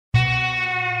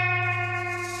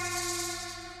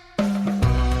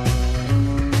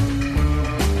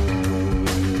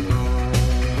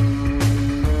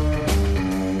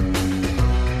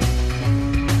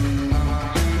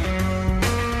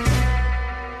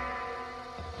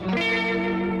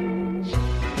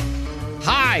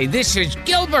Hi, this is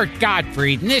Gilbert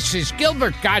Gottfried, and this is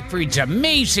Gilbert Gottfried's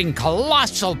amazing,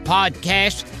 colossal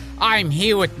podcast. I'm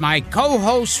here with my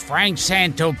co-host, Frank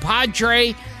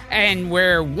Santopadre, and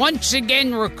we're once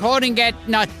again recording at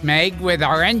Nutmeg with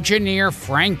our engineer,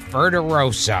 Frank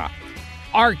Verderosa.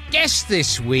 Our guest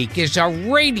this week is a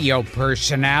radio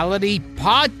personality,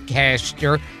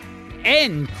 podcaster,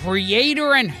 and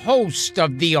creator and host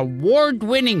of the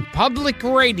award-winning public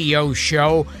radio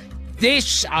show,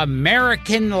 This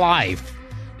American Life,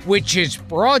 which is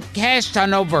broadcast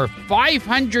on over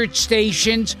 500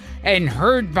 stations and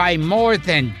heard by more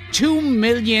than 2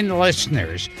 million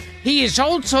listeners. He is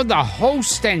also the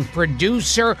host and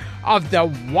producer of the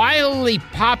wildly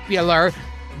popular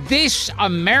This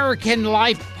American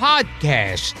Life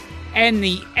podcast and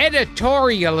the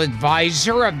editorial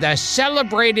advisor of the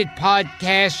celebrated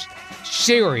podcast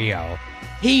Serial.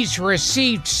 He's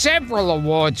received several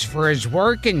awards for his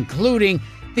work, including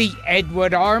the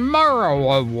Edward R.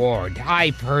 Murrow Award.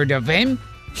 I've heard of him.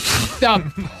 The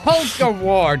Polk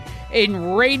Award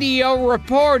in Radio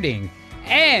Reporting.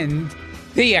 And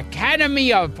the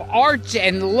Academy of Arts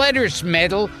and Letters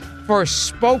Medal for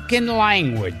Spoken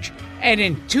Language. And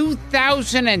in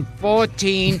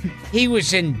 2014, he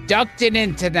was inducted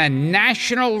into the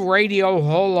National Radio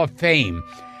Hall of Fame.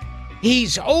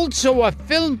 He's also a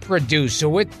film producer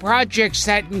with projects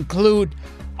that include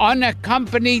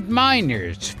Unaccompanied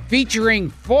Minors, featuring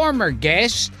former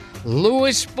guest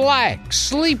Louis Black,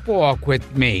 Sleepwalk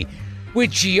with Me,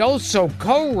 which he also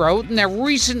co-wrote in the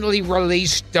recently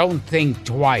released Don't Think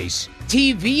Twice.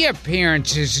 TV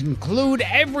appearances include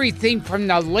everything from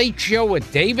The Late Show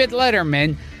with David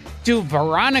Letterman to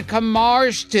Veronica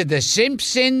Mars to The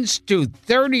Simpsons to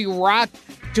 30 Rock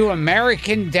to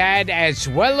American Dad, as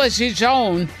well as his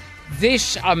own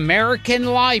This American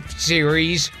Life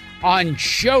series on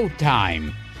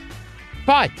Showtime.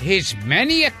 But his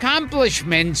many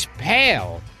accomplishments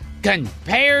pale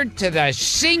compared to the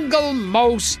single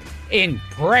most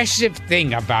impressive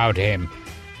thing about him.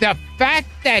 The fact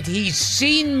that he's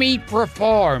seen me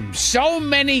perform so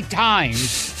many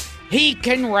times, he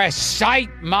can recite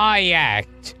my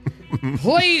act.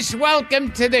 Please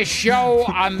welcome to the show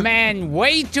a man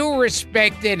way too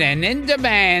respected and in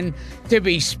demand to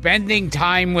be spending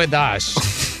time with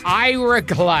us, Ira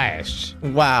Glass.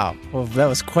 Wow. Well, that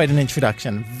was quite an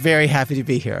introduction. Very happy to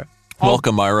be here.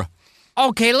 Welcome, Ira.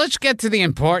 Okay, let's get to the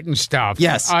important stuff.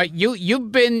 Yes.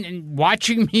 You've been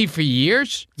watching me for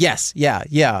years? Yes.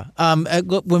 Yeah.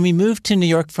 When we moved to New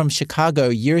York from Chicago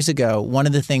years ago, one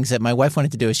of the things that my wife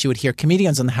wanted to do is she would hear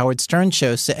comedians on the Howard Stern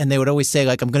show, and they would always say,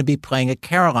 like, I'm going to be playing at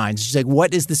Caroline's. She's like,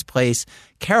 what is this place?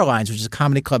 Caroline's, which is a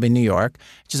comedy club in New York.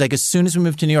 She's like, as soon as we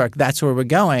move to New York, that's where we're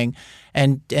going.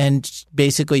 And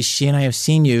basically, she and I have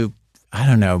seen you, I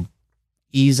don't know,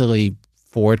 easily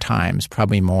 4 times,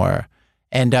 probably more.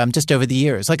 And just over the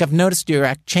years, like I've noticed your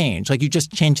act change. Like you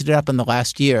just changed it up in the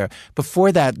last year. Before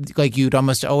that, like you'd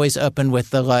almost always open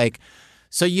with the like,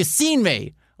 so you've seen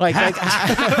me. Like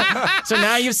so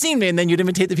now you've seen me. And then you'd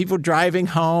imitate the people driving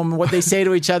home, what they say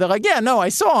to each other. Like, yeah, no, I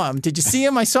saw him. Did you see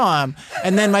him? I saw him.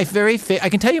 And then I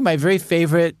can tell you my very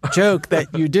favorite joke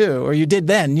that you do, or you did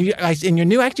then. In your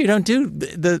new act, you don't do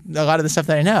a lot of the stuff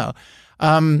that I know.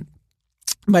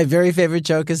 My very favorite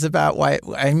joke is about why.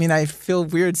 I mean, I feel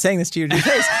weird saying this to your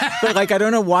face, but like I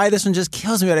don't know why this one just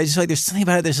kills me. But I just like there's something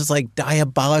about it that's just like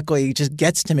diabolically just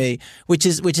gets to me, which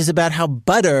is about how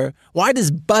butter. Why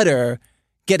does butter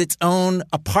get its own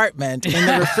apartment in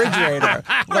the refrigerator?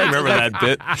 I remember that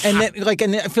bit. And then, and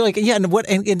I feel like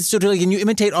and so like, and you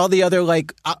imitate all the other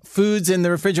like foods in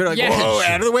the refrigerator. Like, whoa,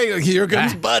 out of the way! Like, here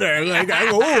comes butter. Like,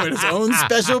 in its own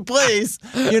special place.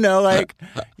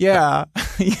 Yeah.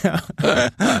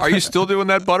 Are you still doing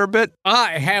that butter bit?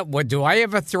 What do I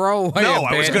ever throw away? No, a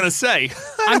bit? I was going to say.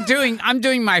 I'm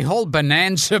doing my whole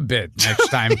bonanza bit next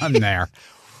time I'm there.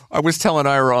 I was telling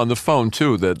Ira on the phone,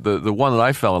 too, that the one that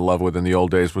I fell in love with in the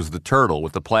old days was the turtle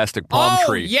with the plastic palm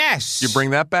tree. Oh, yes. You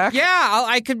bring that back? Yeah,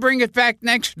 I could bring it back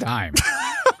next time.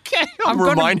 Okay, I'm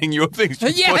reminding you of things.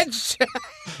 Yes.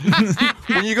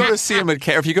 When you go to see him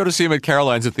if you go to see him at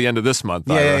Caroline's at the end of this month,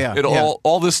 yeah.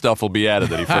 All this stuff will be added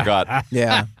that he forgot.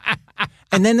 Yeah.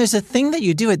 And then there's a thing that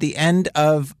you do at the end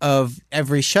of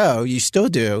every show, you still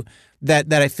do,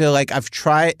 that I feel like I've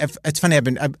tried. It's funny.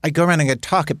 I go around and I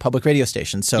talk at public radio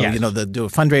stations. So Yes. they'll do a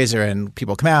fundraiser and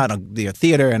people come out. I'll do a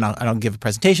theater and I'll give a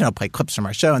presentation. I'll play clips from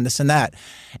our show and this and that.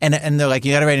 And they're like,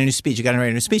 you got to write a new speech. You got to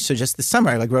write a new speech. So just this summer,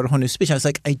 I wrote a whole new speech. I was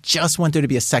like, I just want there to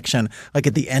be a section like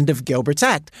at the end of Gilbert's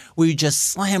Act where you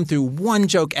just slam through one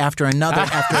joke after another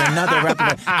after another.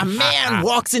 A man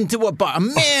walks into a bar. A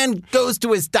man goes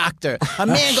to his doctor. A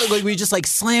man goes, like we just like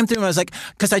slam through. And I was like,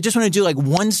 because I just want to do like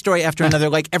one story after another,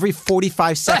 like every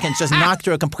 45 seconds, just knock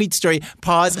through a complete story,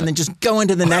 pause, and then just go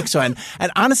into the next one.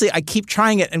 And honestly, I keep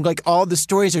trying it, and like all the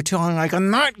stories are too long. Like I'm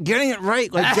not getting it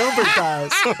right, like Gilbert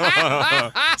does.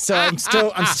 So I'm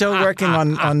still working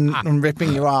on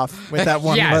ripping you off with that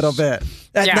one little bit.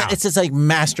 It's just like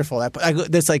masterful.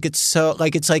 It's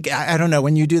like I don't know,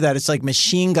 when you do that, it's like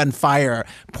machine gun fire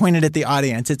pointed at the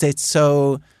audience. It's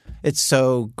so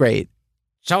great.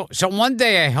 So one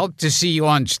day I hope to see you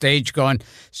on stage going,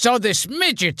 so this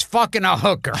midget's fucking a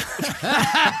hooker.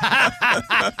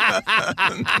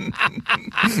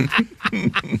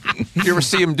 You ever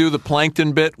see him do the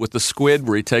plankton bit with the squid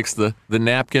where he takes the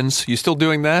napkins? You still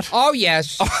doing that? Oh,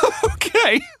 yes.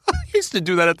 Okay. I used to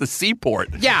do that at the seaport.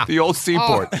 Yeah. The old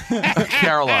seaport.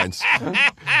 Caroline's.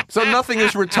 So nothing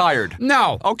is retired.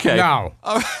 No. Okay. No.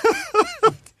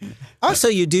 Also,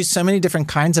 you do so many different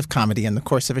kinds of comedy in the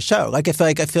course of a show. Like I feel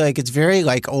like it's very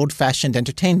like old-fashioned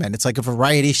entertainment. It's like a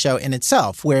variety show in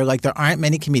itself, where like there aren't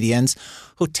many comedians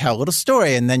who tell a little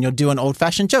story, and then you'll do an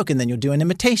old-fashioned joke, and then you'll do an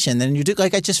imitation, then you do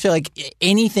like I just feel like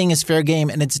anything is fair game,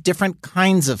 and it's different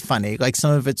kinds of funny. Like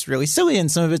some of it's really silly,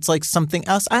 and some of it's like something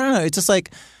else. I don't know. It's just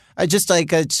like I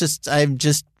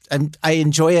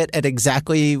enjoy it at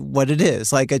exactly what it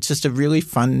is. Like it's just a really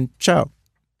fun show.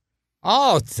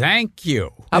 Oh, thank you.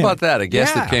 How about that? A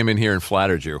guest that came in here and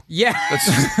flattered you. Yeah.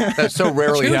 That so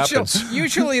rarely happens.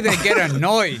 Usually they get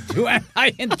annoyed when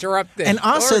I interrupt them. And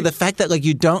also the fact that like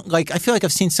you don't like, I feel like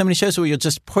I've seen so many shows where you'll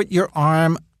just put your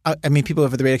arm, people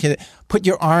over the radio, put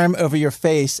your arm over your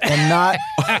face and not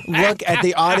look at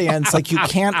the audience. Like you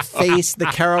can't face the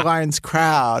Carolines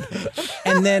crowd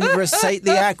and then recite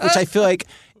the act, which I feel like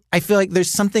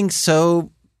there's something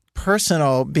so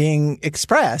personal being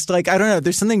expressed. Like, I don't know,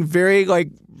 there's something very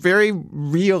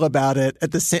real about it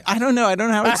at the same. I don't know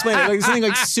how to explain it. Like something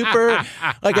like super,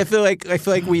 like I feel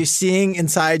like we're seeing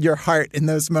inside your heart in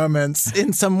those moments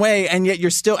in some way, and yet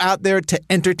you're still out there to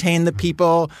entertain the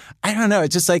people. I don't know.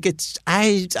 It's just like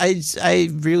I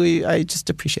just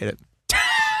appreciate it.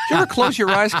 You ever close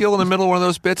your eyes, Gil, in the middle of one of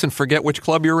those bits and forget which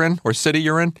club you're in or city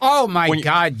you're in? Oh my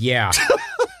God, yeah.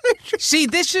 See,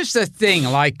 this is the thing.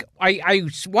 Like, I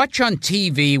watch on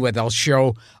TV where they'll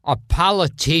show a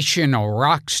politician or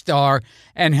rock star,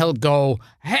 and he'll go,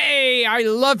 "Hey, I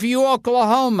love you,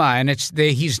 Oklahoma," and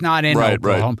he's not in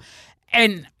Oklahoma,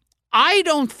 and I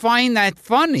don't find that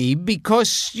funny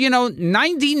because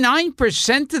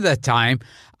 99% of the time,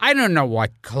 I don't know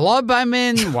what club I'm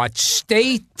in, what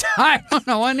state. I don't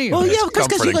know any of it. Well, yeah,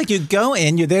 because you go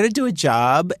in, you're there to do a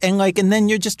job, and then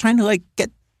you're just trying to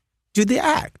do the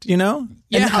act, Yeah.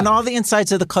 And all the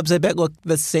insides of the clubs, I bet, look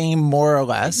the same more or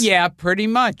less. Yeah, pretty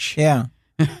much. Yeah.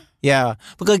 Yeah.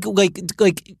 But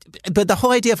but the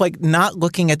whole idea of not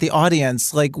looking at the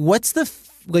audience, what's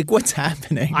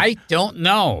happening? I don't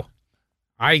know.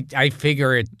 I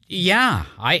figure it. Yeah.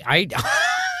 I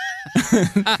You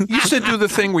used to do the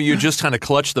thing where you just kind of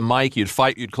clutch the mic, you'd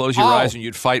close your eyes and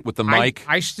you'd fight with the mic.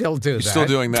 I still do that. You're still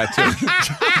doing that too.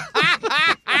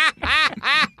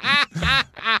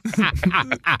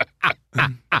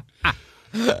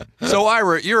 So,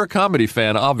 Ira, you're a comedy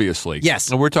fan, obviously. Yes.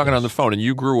 And we're talking on the phone, and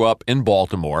you grew up in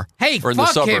Baltimore. Hey, or in the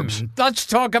fuck suburbs. him. Let's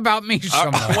talk about me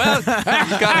some more. Well,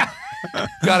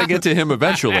 got to get to him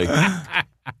eventually.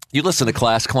 You listen to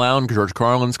Class Clown, George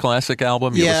Carlin's classic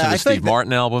album. You listen to Steve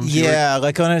Martin albums. Yeah,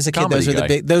 when I was a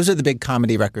kid, those were the big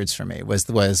comedy records for me. Was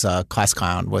Class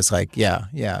Clown was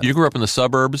yeah. You grew up in the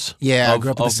suburbs. Yeah, I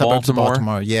grew up in the suburbs Baltimore. of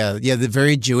Baltimore. Yeah, the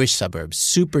very Jewish suburbs,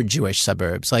 super Jewish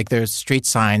suburbs. Like there's street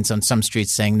signs on some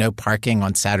streets saying no parking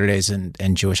on Saturdays and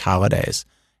Jewish holidays.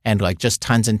 And just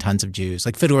tons and tons of Jews.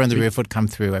 Like Fiddler on the Roof would come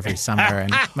through every summer,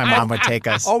 and my mom would take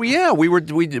us. Oh yeah,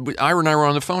 Ira and I were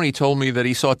on the phone. He told me that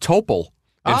he saw Topol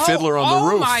in Fiddler on the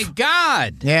Roof. Oh my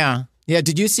God! Yeah.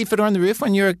 Did you see Fiddler on the Roof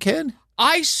when you were a kid?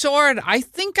 I saw it. I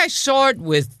think I saw it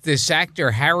with this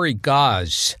actor Harry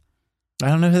Glass. I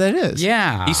don't know who that is.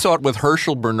 Yeah, he saw it with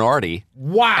Herschel Bernardi.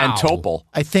 Wow. And Topol.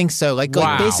 I think so.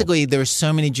 Wow. Basically, there were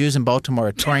so many Jews in Baltimore.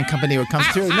 A touring company would come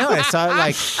through. No, I saw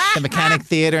it the Mechanic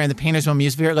Theater and the Painters Mill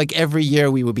Music Theater. Every year,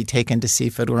 we would be taken to see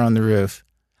Fiddler on the Roof.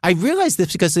 I realized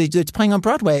this because it's playing on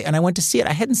Broadway, and I went to see it.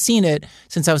 I hadn't seen it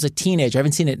since I was a teenager. I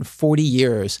haven't seen it in 40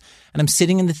 years. And I'm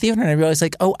sitting in the theater, and I realized,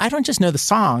 like, oh, I don't just know the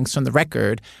songs from the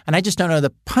record, and I just don't know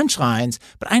the punchlines,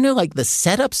 but I know, like, the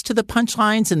setups to the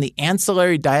punchlines and the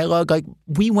ancillary dialogue. Like,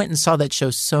 we went and saw that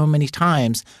show so many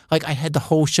times. Like, I had the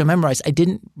whole show memorized. I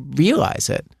didn't realize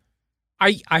it.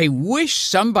 I wish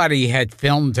somebody had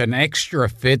filmed an extra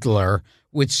fiddler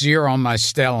with Zero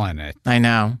Mostel in it. I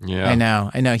know. Yeah. I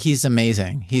know. He's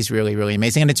amazing. He's really, really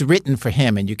amazing. And it's written for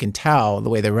him, and you can tell the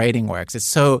way the writing works. It's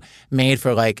so made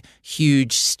for, like,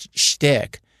 huge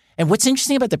shtick. And what's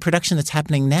interesting about the production that's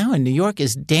happening now in New York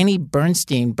is Danny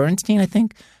Bernstein, I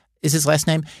think is his last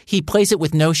name. He plays it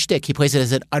with no shtick. He plays it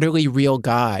as an utterly real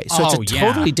guy. So it's a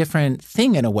totally different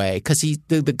thing in a way, because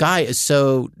the guy is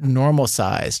so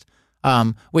normal-sized,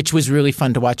 which was really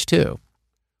fun to watch, too.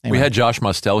 Anyway. We had Josh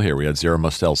Mostel here. We had Zero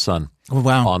Mostel's son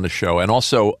on the show. And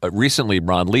also recently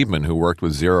Ron Liebman, who worked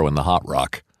with Zero in the Hot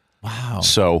Rock. Wow.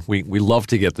 So we love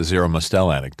to get the Zero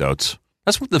Mostel anecdotes.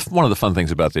 That's one of the fun things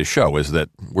about this show is that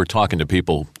we're talking to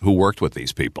people who worked with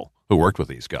these people, who worked with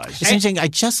these guys. It's interesting. I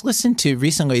just listened to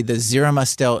recently the Zero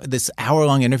Mostel, this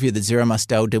hour-long interview that Zero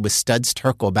Mostel did with Studs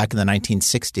Terkel back in the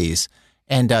 1960s.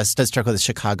 And Studs Terkel, the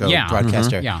Chicago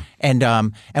broadcaster. Mm-hmm, yeah.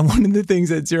 And one of the things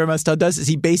that Zero Mostel does is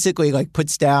he basically, like,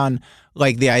 puts down,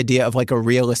 like, the idea of, like, a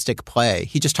realistic play.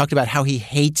 He just talked about how he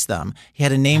hates them. He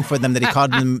had a name for them that he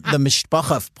called them the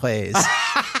Mishpacha plays,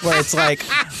 where it's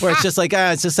just like,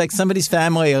 it's just like somebody's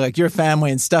family, or like your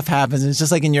family, and stuff happens, and it's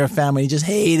just like in your family. He just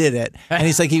hated it. And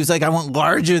he was like, I want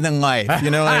larger than life, you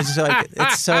know? And it's just like,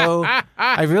 it's so,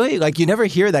 I really, like, you never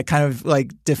hear that kind of,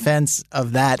 like, defense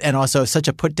of that, and also such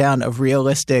a put down of realistic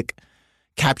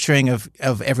capturing of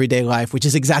everyday life, which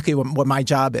is exactly what my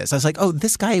job is. I was like, oh,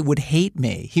 this guy would hate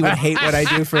me. He would hate what I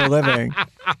do for a living.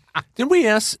 Didn't we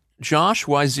ask Josh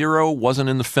why Zero wasn't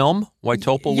in the film? Why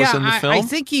Topol was in the film? I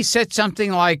think he said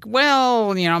something like,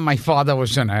 well, my father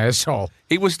was an asshole.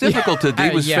 He was difficult he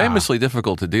was famously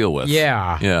difficult to deal with.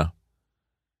 Yeah. Yeah.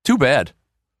 Too bad.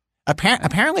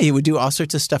 Apparently, he would do all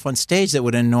sorts of stuff on stage that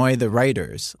would annoy the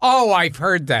writers. Oh, I've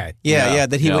heard that. Yeah.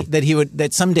 That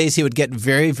some days he would get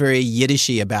very, very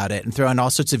Yiddishy about it and throw in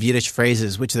all sorts of Yiddish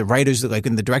phrases, which the writers, like,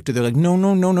 and the director, they're like, no.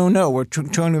 We're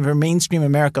trying to mainstream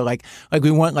America. Like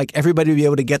we want, like, everybody to be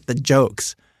able to get the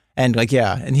jokes. And, like,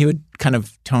 and he would kind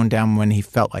of tone down when he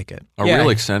felt like it. Real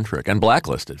eccentric and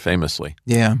blacklisted, famously.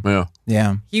 Yeah.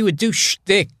 He would do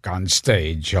shtick on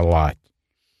stage a lot.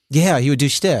 Yeah, he would do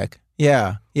shtick.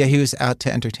 Yeah, he was out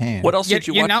to entertain. What else did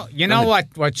you watch? You know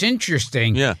what's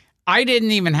interesting? Yeah. I didn't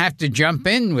even have to jump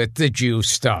in with the Jew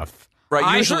stuff.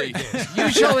 Right, usually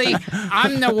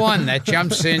I'm the one that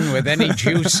jumps in with any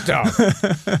Jew stuff.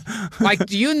 Like,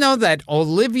 do you know that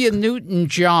Olivia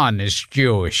Newton-John is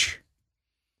Jewish?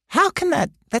 How can that?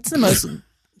 That's the most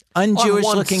un-Jewish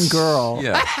looking girl.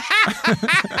 Yeah.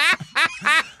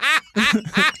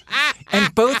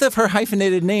 And both of her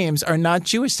hyphenated names are not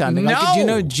Jewish sounding. No. Like, did you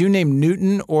know a Jew named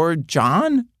Newton or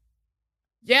John?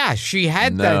 Yeah, she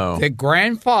had the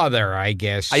grandfather, I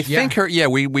guess. I think her. Yeah,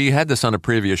 we had this on a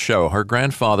previous show. Her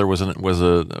grandfather was an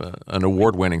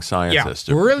award-winning scientist,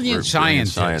 brilliant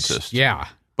scientist. Yeah,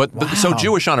 but so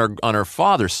Jewish on her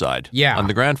father's side. Yeah, on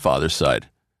the grandfather's side.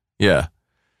 Yeah,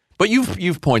 but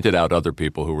you've pointed out other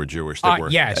people who were Jewish that were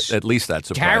at least that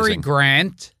surprising. Cary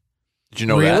Grant. Did you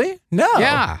know really? that? No.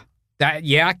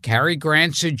 Yeah. Cary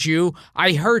Grant's a Jew.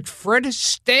 I heard Fred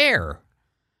Astaire.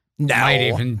 No, might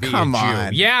even be come a Jew.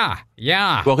 on.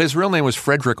 Yeah. Well, his real name was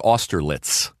Frederick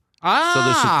Austerlitz.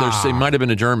 So he might have been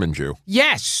a German Jew.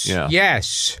 Yes. Yeah.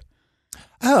 Yes.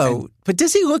 Oh, but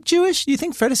does he look Jewish? Do you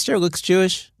think Fred Astaire looks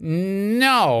Jewish?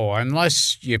 No,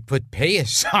 unless you put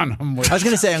payas on him. I was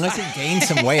going to say, unless he gained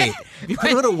some weight. If you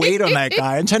put a little weight on that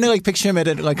guy, I'm trying to picture him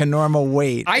at like a normal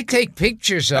weight. I take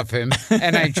pictures of him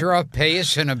and I draw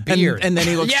payas and a beard. And then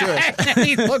he looks Jewish. And then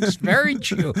he looks very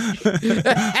Jewish.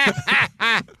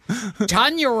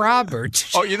 Tanya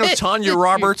Roberts. Oh, you know Tanya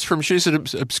Roberts she's an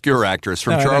obscure actress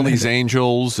from Charlie's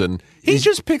Angels, and he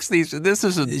just picks these.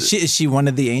 Is she one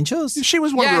of the angels? She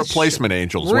was one of the replacement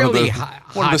angels, really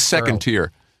one of the second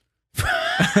tier.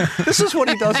 This is what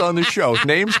he does on the show.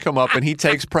 Names come up and he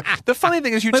takes pride. The funny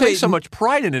thing is you take so much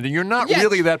pride in it and you're not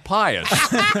really that pious.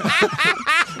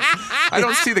 I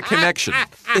don't see the connection.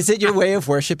 Is it your way of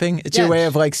worshiping? It's your way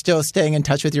of still staying in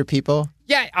touch with your people?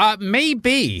 Yeah,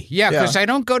 maybe. Yeah, because I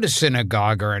don't go to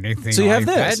synagogue or anything so you have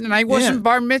that. And I wasn't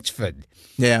bar mitzvahed.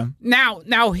 Yeah.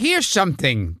 Now here's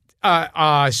something,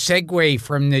 segue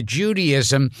from the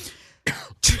Judaism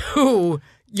to...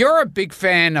 You're a big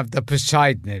fan of the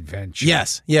Poseidon Adventure.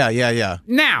 Yes. Yeah.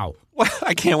 Now,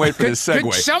 I can't wait for this segue.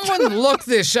 Could someone look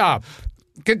this up?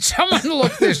 Could someone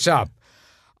look this up?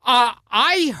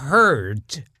 I heard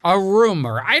a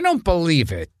rumor. I don't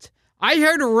believe it. I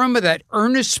heard a rumor that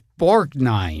Ernest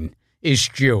Borgnine is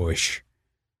Jewish.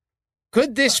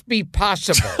 Could this be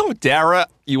possible? Dara,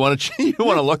 you want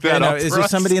to look that up? Is there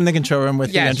somebody in the control room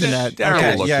with the internet?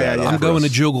 Dara will look that up. I'm going to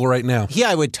Google right now. Yeah,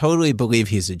 I would totally believe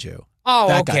he's a Jew. Oh,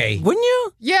 That okay. guy. Wouldn't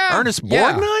you? Yeah. Ernest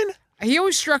Borgnine? He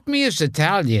always struck me as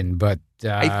Italian, but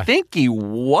I think he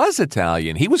was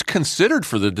Italian. He was considered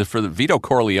for the Vito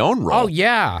Corleone role. oh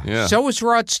yeah. So was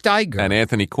Rod Steiger. And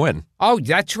Anthony Quinn. Oh,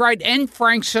 that's right, and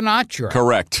Frank Sinatra.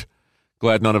 Correct.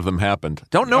 Glad none of them happened.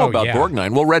 Don't know about yeah.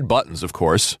 Borgnine. Well, Red Buttons, of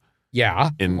course, Yeah.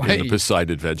 in the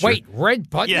Poseidon Adventure. Wait, Red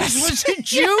Buttons was a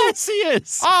Jew? Yes, he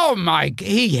is. Oh my!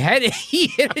 He hit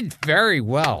it very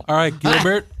well. All right,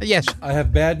 Gilbert. Yes. I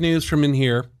have bad news from in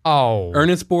here. Oh.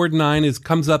 Ernest Borgnine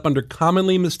comes up under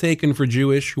commonly mistaken for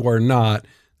Jewish, who are not.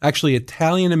 Actually,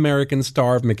 Italian-American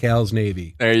star of McHale's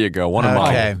Navy. There you go. One of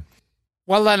Okay. mine.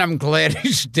 Well, then I'm glad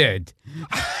he's dead.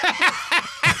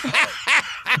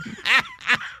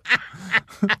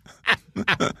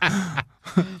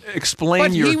 Explain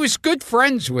But your. he was good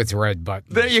friends with Red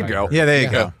Buttons. There you I go. heard. Yeah, there you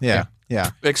go. Yeah.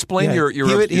 Explain Yeah.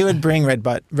 your. He would bring red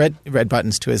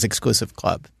buttons to his exclusive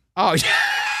club. Oh,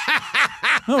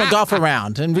 Oh, golf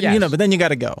around, and Yes. but then you got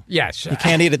to go. yes. You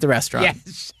can't eat at the restaurant.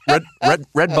 Yes.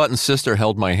 Red Button's sister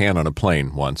held my hand on a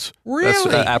plane once.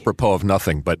 Really? That's apropos of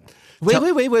nothing, but. Wait.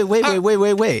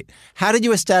 How did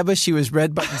you establish she was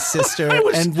Red Button's sister?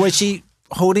 And was she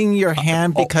holding your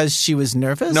hand because she was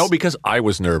nervous? No, because I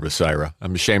was nervous, Ira.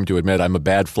 I'm ashamed to admit I'm a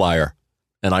bad flyer.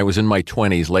 And I was in my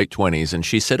 20s, late 20s, and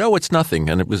she said, "Oh, it's nothing."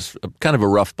 And it was kind of a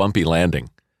rough, bumpy landing.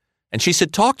 And she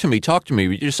said, talk to me.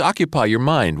 You just occupy your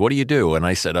mind. What do you do? And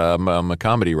I said, I'm a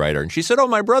comedy writer. And she said, "Oh,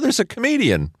 my brother's a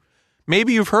comedian.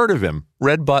 Maybe you've heard of him.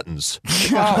 Red Buttons."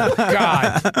 Oh,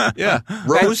 God. Yeah.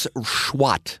 Rose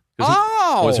Schwat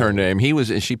was her name.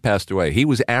 She passed away. He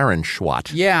was Aaron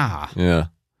Schwat. Yeah. Yeah.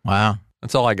 Wow.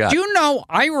 That's all I got. Do you know,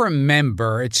 I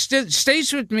remember, it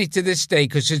stays with me to this day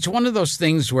because it's one of those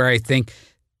things where I think,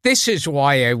 this is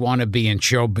why I want to be in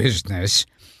show business.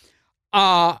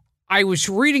 I was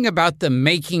reading about the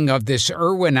making of this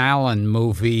Irwin Allen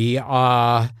movie.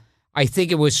 I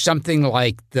think it was something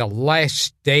like The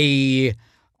Last Day.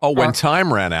 Oh, when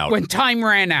time ran out. When time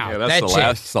ran out. Yeah,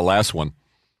 that's the last one.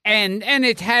 And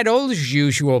it had all those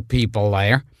usual people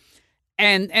there.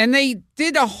 And they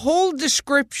did a whole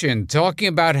description talking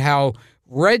about how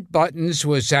Red Buttons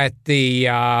was at the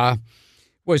I'm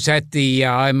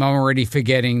already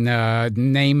forgetting the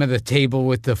name of the table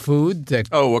with the food.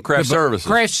 Craft Services.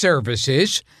 Craft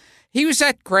Services. He was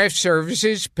at Craft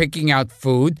Services picking out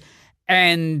food,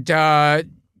 and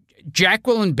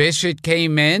Jacqueline Bissett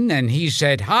came in, and he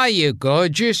said, "Hi, you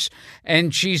gorgeous,"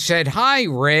 and she said, "Hi,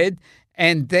 Red."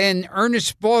 And then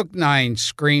Ernest Borgnine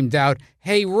screamed out,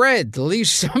 "Hey, Red, leave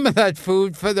some of that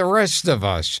food for the rest of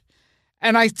us."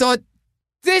 And I thought,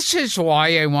 this is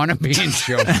why I want to be in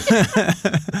show.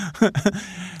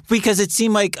 Because it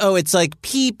seemed like, it's like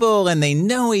people and they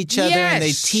know each other and they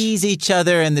Yes. tease each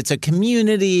other and it's a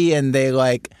community and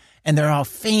they're all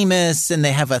famous and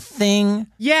they have a thing.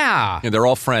 Yeah. Yeah, they're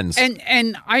all friends. And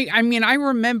I mean, I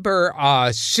remember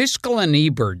Siskel and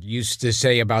Ebert used to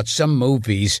say about some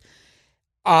movies,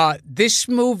 this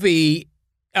movie,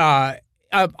 a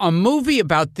movie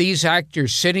about these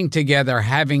actors sitting together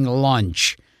having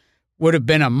lunch would have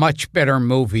been a much better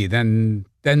movie than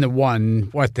the one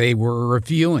what they were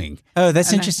reviewing. Oh,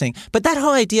 that's interesting. But that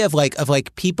whole idea of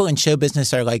people in show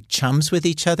business are like chums with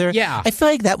each other. Yeah. I feel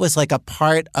like that was like a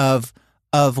part of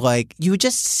you would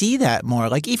just see that more.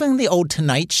 Like even the old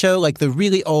Tonight Show, like the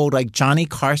really old like Johnny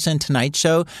Carson Tonight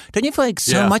Show. Don't you feel like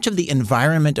so much of the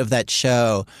environment of that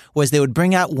show was they would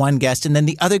bring out one guest and then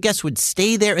the other guests would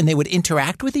stay there and they would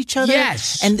interact with each other?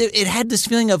 Yes. And it had this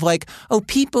feeling of like,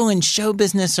 people in show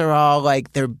business are all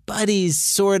like they're buddies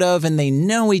sort of and they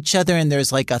know each other and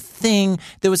there's like a thing.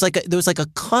 There was like a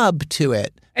club to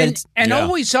it. And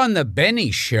always on the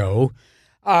Benny Show,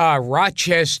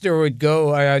 Rochester would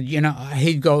go,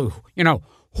 he'd go,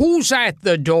 "Who's at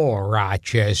the door,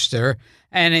 Rochester?"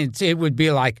 And it would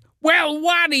be like, "Well,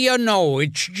 what do you know?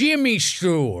 It's Jimmy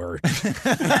Stewart."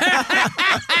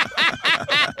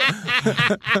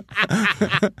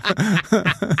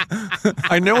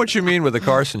 I know what you mean with the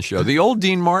Carson show. The old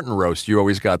Dean Martin roast, you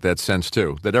always got that sense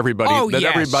too, that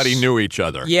everybody knew each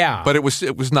other. Yeah. But it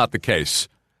was not the case.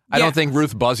 I don't think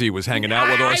Ruth Buzzy was hanging out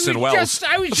with Orson Welles.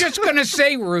 I was just going to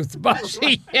say Ruth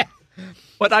Buzzy. Yeah.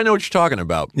 But I know what you're talking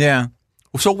about. Yeah.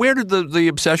 So where did the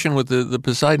obsession with the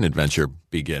Poseidon Adventure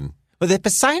begin? Well, the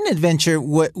Poseidon Adventure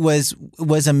was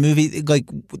a movie like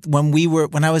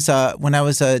when I was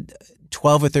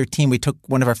 12 or 13. We took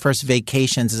one of our first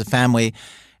vacations as a family.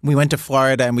 We went to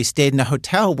Florida and we stayed in a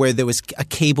hotel where there was a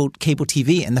cable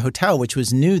TV in the hotel, which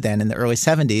was new then in the early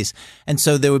 70s. And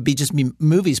so there would just be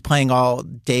movies playing all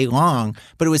day long.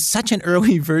 But it was such an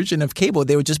early version of cable.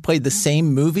 They would just play the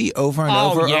same movie over and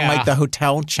over on like the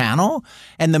hotel channel.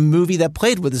 And the movie that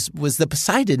played was the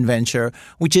Poseidon Adventure,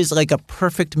 which is like a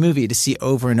perfect movie to see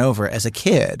over and over as a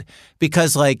kid.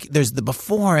 Because like there's the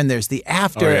before and there's the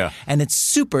after and it's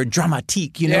super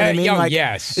dramatique. You know what I mean? Oh, like,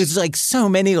 yes. It's like so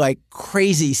many like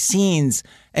crazy scenes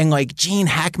and like Gene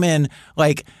Hackman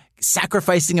like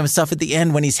sacrificing himself at the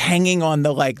end when he's hanging on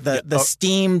the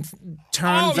steam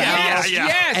turn valve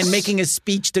and making a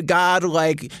speech to God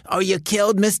like, oh, you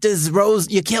killed Mrs.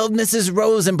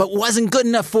 Rosen, but wasn't good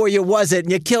enough for you, was it?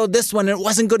 And you killed this one and it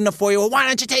wasn't good enough for you. Well, why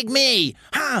don't you take me?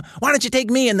 Why don't you take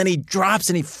me? And then he drops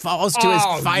and he falls to his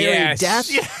fiery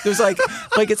death. Yeah. There's like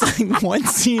it's like one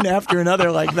scene after another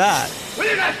like that. We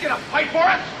didn't ask you to fight for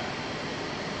us.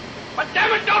 But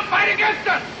damn it, don't fight against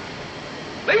us!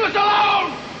 Leave us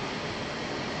alone!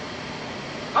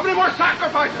 How many more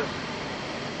sacrifices?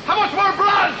 How much more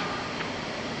blood?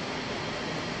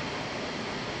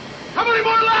 How many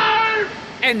more lives?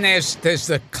 And there's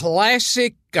the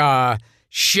classic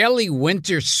Shelley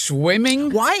Winter swimming.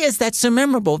 Why is that so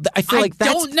memorable? I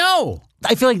don't know.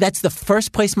 I feel like that's the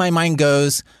first place my mind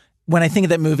goes when I think of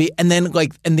that movie, and then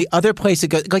like, and the other place it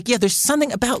goes, like, yeah, there's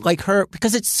something about like her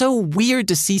because it's so weird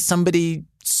to see somebody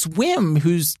swim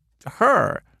who's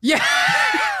her. Yeah,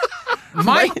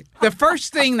 the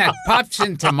first thing that pops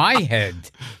into my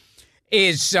head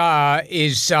is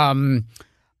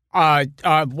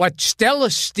what Stella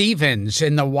Stevens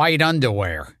in the white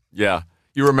underwear. Yeah.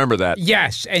 You remember that?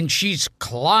 Yes, and she's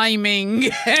climbing.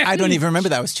 I don't even remember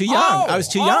that. I was too young. I was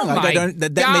too young.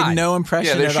 That made no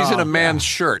impression at all. She's in a man's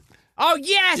shirt. Oh,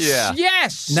 yes,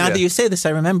 yes. Now that you say this,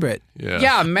 I remember it.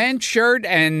 Yeah, man's shirt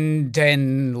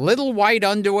and little white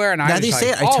underwear. And now that you say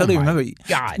it, I totally remember.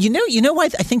 God. You know why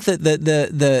I think that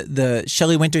the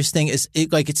Shelley Winters thing is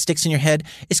it sticks in your head?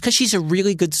 It's because she's a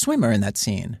really good swimmer in that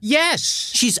scene.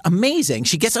 Yes. She's amazing.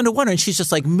 She gets underwater and she's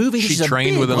just like moving. She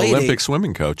trained with an Olympic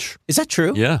swimming coach. Is that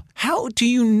true? Yeah. How do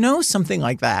you know something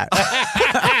like that?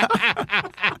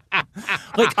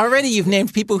 Like already you've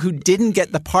named people who didn't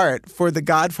get the part for the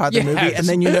Godfather movie, and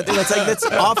then that's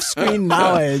off-screen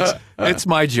knowledge. It's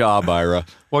my job, Ira.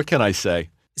 What can I say?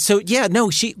 So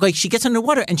she gets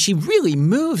underwater and she really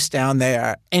moves down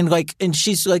there, and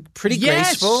she's like pretty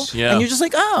graceful, and you're just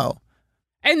like, oh.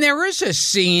 And there is a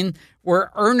scene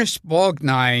where Ernest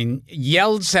Borgnine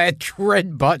yells at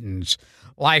Red Buttons.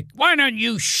 Like, why don't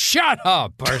you shut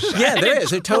up? Or something. Yeah, there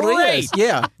is. It totally is.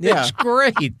 Yeah. It's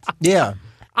great. Yeah.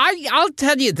 I'll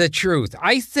tell you the truth.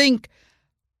 I think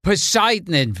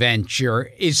Poseidon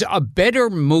Adventure is a better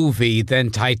movie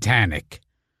than Titanic.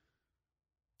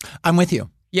 I'm with you.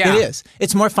 Yeah. It is.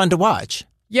 It's more fun to watch.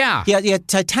 Yeah. Yeah.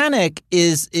 Titanic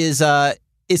is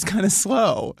kind of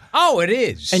slow. Oh, it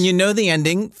is. And you know the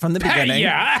ending from the beginning.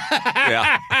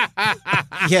 Yeah.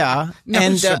 Yeah.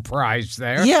 No surprise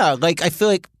there. Yeah. Like, I feel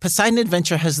like Poseidon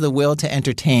Adventure has the will to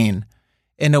entertain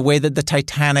in a way that the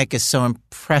Titanic is so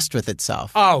impressed with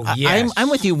itself. Oh, yes. I'm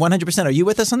with you 100%. Are you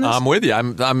with us on this? I'm with you.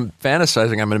 I'm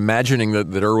fantasizing. I'm imagining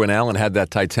that Irwin Allen had that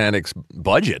Titanic's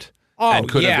budget and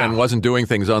could have and wasn't doing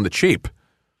things on the cheap.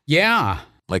 Yeah.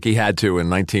 Like he had to in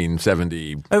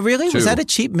 1970. Oh, really? Was that a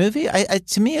cheap movie?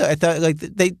 To me, I thought like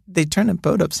they turned a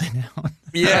boat upside down.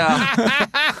 Yeah.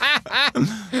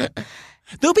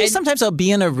 There'll be sometimes I'll be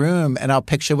in a room and I'll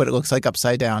picture what it looks like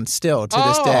upside down still to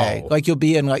this day. Like you'll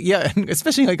be in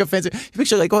especially like a fancy you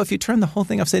picture like, if you turn the whole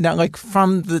thing upside down, like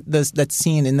from that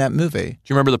scene in that movie. Do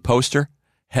you remember the poster?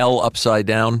 Hell Upside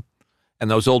Down?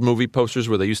 And those old movie posters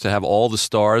where they used to have all the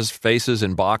stars' faces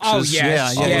in boxes on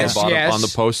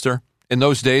the poster? In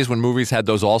those days when movies had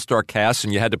those all-star casts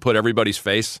and you had to put everybody's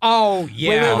face on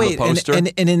the poster. And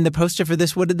in the poster for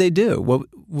this, what did they do?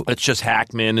 It's just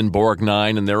Hackman and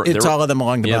Borgnine, and they're all of them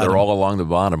along the bottom. Yeah, they're all along the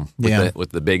bottom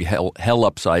with the big hell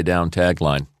upside down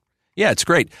tagline. Yeah, it's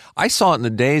great. I saw it in the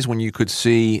days when you could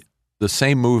see the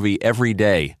same movie every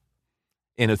day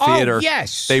in a theater. Oh,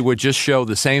 yes. They would just show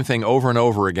the same thing over and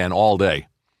over again all day.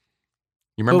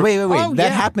 You remember? Wait.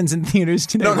 That happens in theaters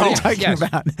today. No, what are you talking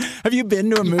about? Have you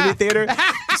been to a movie theater?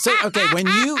 So,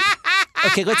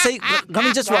 let's say, let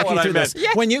me just walk you through this.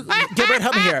 When you, Gilbert,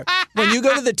 help me here. When you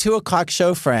go to the 2:00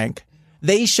 show, Frank,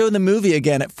 they show the movie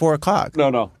again at 4:00.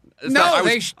 No.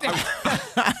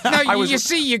 You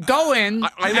see, you go in.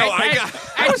 I know.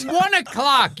 At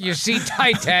 1:00, you see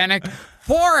Titanic.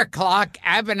 4 o'clock,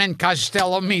 Abbott and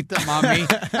Costello meet the mummy.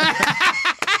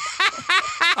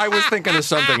 I was thinking of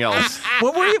something else.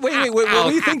 What were you? Wait. What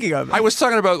were you thinking of? I was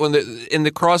talking about when in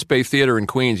the Cross Bay Theater in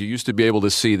Queens, you used to be able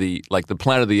to see the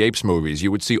Planet of the Apes movies.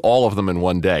 You would see all of them in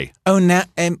one day. Oh, now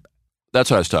That's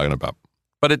what I was talking about.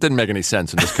 But it didn't make any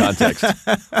sense in this context.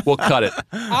 We'll cut it.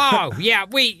 Oh, yeah.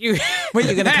 Wait, you're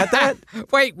going to cut that?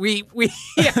 Wait,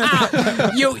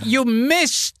 you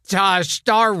missed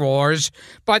Star Wars,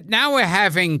 but now we're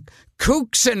having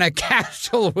Kooks in a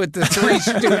Castle with the Three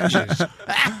Stooges.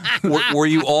 Were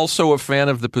you also a fan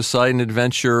of the Poseidon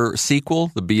Adventure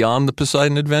sequel, the Beyond the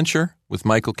Poseidon Adventure, with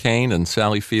Michael Caine and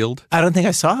Sally Field? I don't think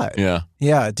I saw it. Yeah.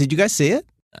 Yeah. Did you guys see it?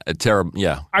 Terrible.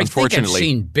 Yeah. I think I've Unfortunately.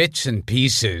 seen bits and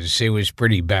pieces. It was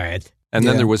pretty bad. And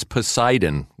then Yeah. there was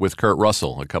Poseidon with Kurt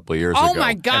Russell a couple of years ago. Oh,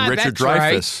 my God, and Richard that's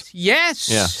right. Dreyfuss. Yes.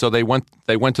 Yeah. So they went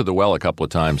to the well a couple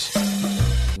of times.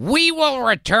 We will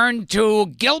return to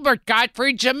Gilbert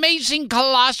Gottfried's Amazing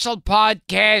Colossal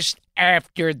Podcast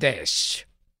after this.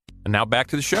 And now back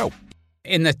to the show.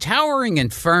 In the Towering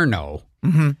Inferno,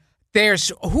 Mm-hmm.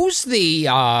 there's who's the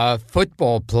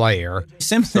football player?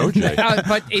 Simpson. OJ.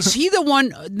 But is he the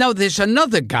one? No, there's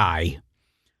another guy,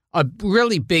 a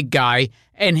really big guy,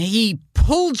 and he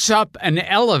pulls up an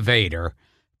elevator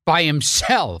by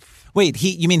himself. Wait,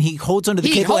 you mean he holds onto the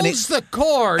He cable holds the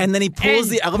cord, and then he pulls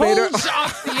the elevator? Pulls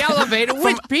up the elevator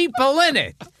with people in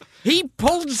it. He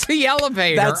pulls the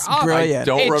elevator. That's up. brilliant. I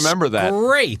don't It's remember that.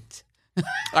 Great.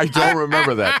 I don't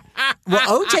remember that.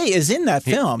 Well, OJ is in that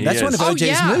film. he That's one is. of Oh, OJ's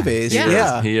yeah. movies. Yeah.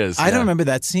 Yeah, He is, I yeah. don't remember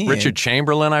that scene. Richard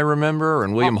Chamberlain, I remember,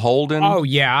 and William Holden. Oh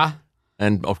yeah.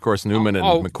 And, of course, Newman and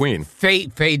McQueen. Faye Dunaway.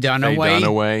 Faye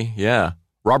Dunaway, yeah.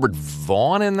 Robert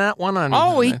Vaughn in that one?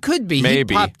 He could be.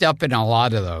 Maybe. He popped up in a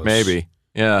lot of those. Maybe,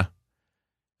 yeah.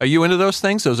 Are you into those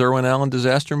things, those Irwin Allen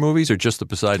disaster movies, or just the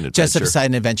Poseidon Adventure? Just the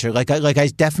Poseidon Adventure. Like I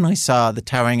definitely saw the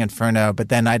Towering Inferno, but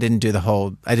then I didn't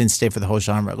stay for the whole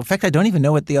genre. In fact, I don't even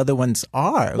know what the other ones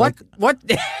are. What?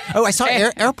 Oh, I saw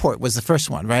Airport was the first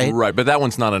one, right? Right, but that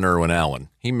one's not an Irwin Allen.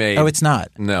 He made. Oh, it's not.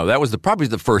 No, that was probably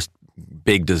the first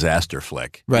big disaster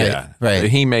flick. Right, Yeah. right.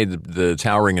 He made the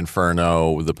Towering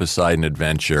Inferno, the Poseidon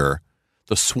Adventure,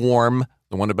 the Swarm,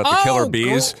 the one about the killer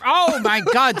bees. Oh my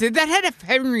God! Did that have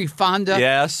Henry Fonda?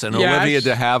 Yes, and Yes. Olivia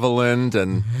de Havilland,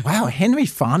 and Wow, Henry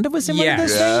Fonda was in one of those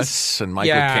things? yes, and Michael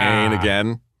Yeah. Caine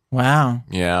again. Wow.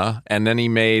 Yeah, and then he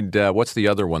made what's the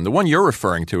other one? The one you're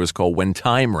referring to is called When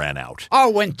Time Ran Out. Oh,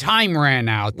 when time ran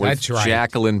out. With That's right.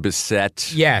 Jacqueline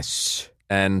Bisset Yes.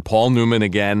 and Paul Newman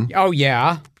again Oh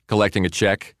yeah. collecting a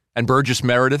check, and Burgess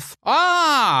Meredith.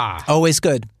 Ah. Always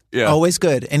good. Yeah. Always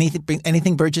good.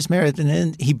 Anything Burgess Meredith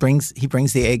in, he brings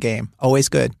the A game. Always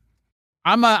good.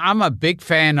 I'm a big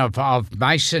fan of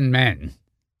Mice and Men,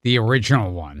 the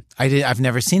original one. I've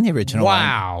never seen the original one.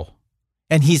 Wow.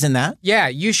 And he's in that? Yeah,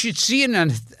 you should see it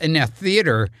in a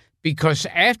theater because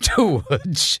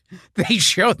afterwards they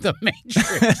show The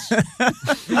Matrix.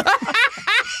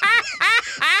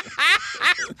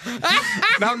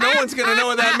 Now no one's going to know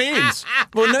what that means.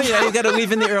 Well, no, you got to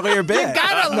leave in the earlier bit. You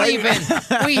gotta leave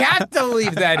it. We have to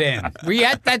leave that in.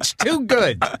 That's too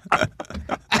good.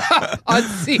 A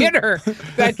theater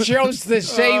that shows the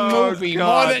same movie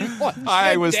more than once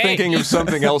I a was day. thinking of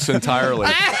something else entirely.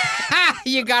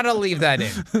 You gotta leave that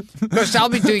in because I'll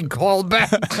be doing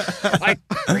callbacks like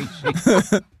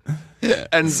crazy.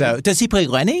 And So, does he play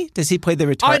Lenny? Does he play the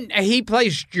retired? He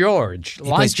plays George.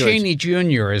 Lon plays George. Chaney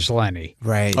Jr. is Lenny.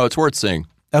 Right. oh, it's worth seeing.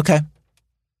 Okay.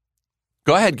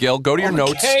 Go ahead, Gil. Go to your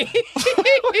notes. Okay.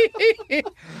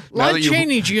 Now Lon that you've-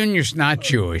 Chaney Jr. is not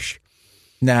Jewish.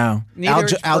 No. Neither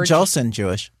is Al Virgil. Jolson,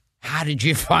 Jewish. How did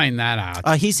you find that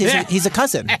out? He's a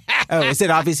cousin. Oh, is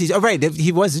it obvious? Oh, right.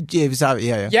 He was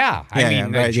yeah. Yeah, I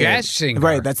mean, the jazz singer.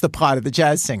 Right, that's the plot of the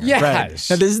jazz singer. Yes. Right.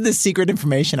 Now, this is the secret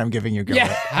information I'm giving you,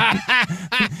 Gilbert.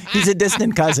 Yeah. He's a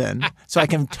distant cousin, so I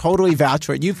can totally vouch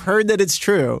for it. You've heard that it's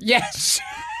true. Yes.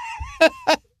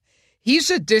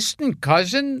 He's a distant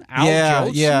cousin, Al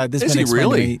Jolson? Yeah. This Is been he explained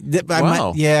really? to me.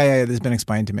 Wow. Yeah. This has been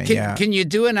explained to me. Can you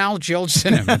do an Al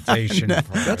Jolson imitation for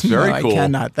us? That's very No, cool. I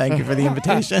cannot. Thank you for the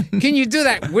invitation. Can you do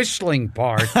that whistling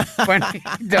part when he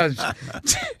does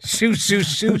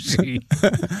Susie?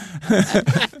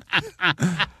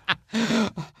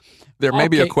 There may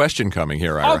be a Okay. question coming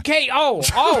here, Ira. Okay,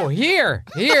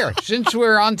 here. Since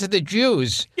we're on to the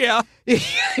Jews. Yeah.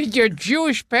 Your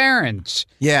Jewish parents,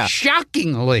 Yeah.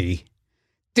 shockingly,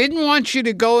 didn't want you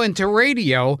to go into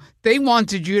radio. They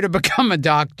wanted you to become a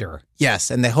doctor. Yes,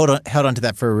 and they held on to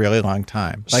that for a really long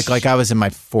time. Like I was in my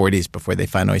 40s before they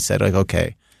finally said, like,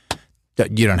 okay,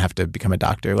 you don't have to become a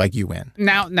doctor. Like, you win.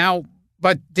 Now,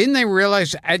 But didn't they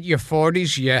realize at your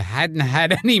 40s you hadn't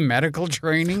had any medical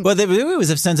training? Well, there really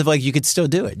was a sense of like you could still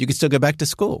do it. You could still go back to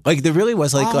school. Like there really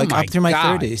was like my up through my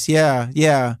God. 30s.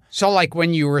 Yeah. So like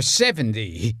when you were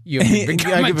 70, you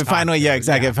become a finally, doctor.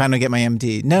 exactly. I finally get my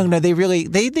MD. No, they really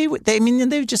they I mean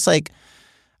they were just like,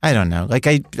 I don't know. Like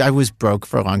I was broke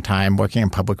for a long time working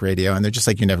in public radio, and they're just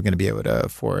like, you're never going to be able to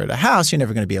afford a house. You're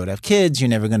never going to be able to have kids.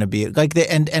 You're never going to be like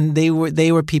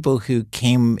they were people who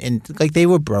came in like they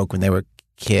were broke when they were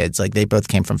kids. Like they both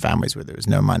came from families where there was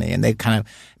no money, and they kind of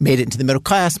made it into the middle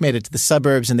class, made it to the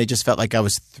suburbs, and they just felt like I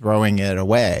was throwing it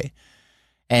away.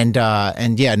 And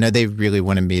yeah, no, they really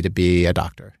wanted me to be a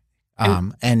doctor.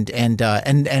 And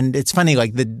it's funny,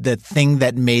 like the thing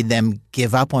that made them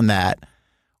give up on that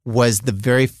was the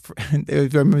very I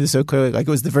remember this so clearly. Like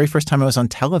it was the very first time I was on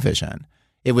television.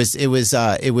 I was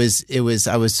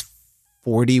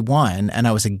 41 and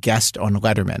I was a guest on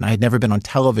Letterman. I had never been on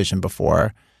television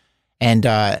before. And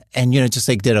just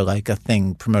like did a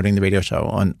thing promoting the radio show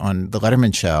on the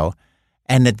Letterman show.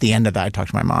 And at the end of that, I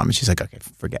talked to my mom, and she's like, "Okay,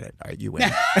 forget it. All right, you win.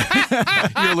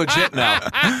 You're legit now."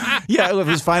 Yeah, it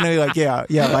was finally like, yeah.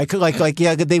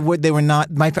 They were not.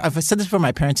 I've said this before.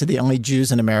 My parents are the only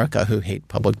Jews in America who hate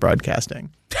public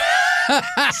broadcasting.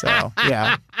 So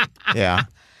yeah.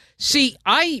 See,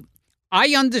 I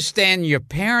understand your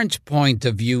parents' point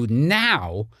of view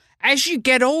now. As you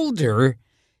get older,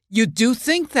 you do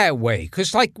think that way.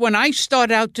 Because like when I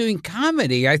started out doing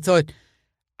comedy, I thought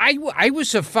I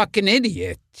was a fucking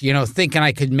idiot, thinking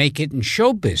I could make it in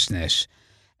show business.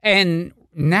 And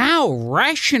now,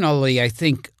 rationally, I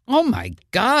think, oh, my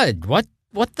God, what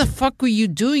the fuck were you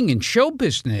doing in show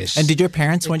business? And did your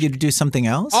parents want you to do something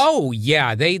else? Oh,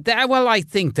 yeah. I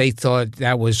think they thought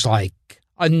that was like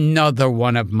another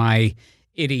one of my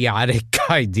idiotic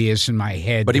ideas in my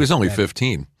head. But he was only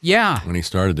 15. Yeah. When he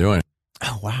started doing it.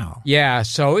 Oh, wow. Yeah,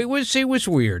 so it was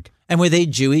weird. And were they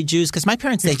Jewy Jews? Because my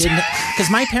parents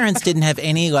didn't have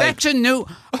any like. That's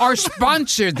our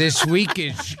sponsor this week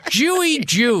is Jewy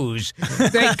Jews.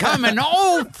 They come in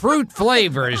all fruit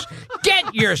flavors.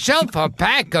 Get yourself a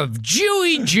pack of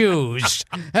Jewy Jews.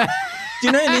 Do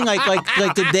you know what I mean?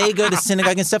 Like, did they go to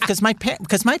synagogue and stuff? Because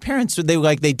my parents,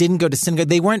 they didn't go to synagogue.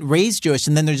 They weren't raised Jewish,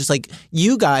 and then they're just like,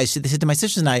 you guys. They said to my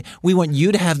sisters and I, we want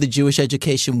you to have the Jewish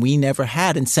education we never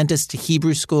had, and sent us to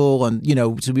Hebrew school, and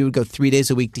so we would go 3 days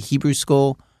a week to Hebrew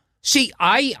school. See,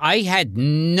 I had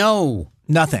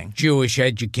nothing Jewish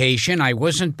education. I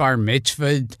wasn't bar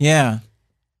mitzvahed. Yeah.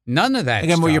 None of that.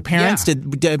 Again, stuff. were your parents Yeah.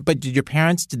 did your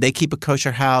parents did they keep a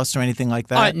kosher house or anything like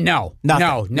that? No,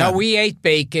 Nothing. no. We ate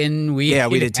bacon. We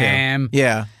did too. ham.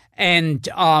 Yeah, and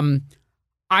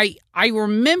I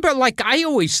remember, like I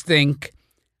always think,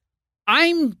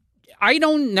 I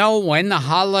don't know when the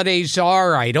holidays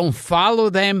are. I don't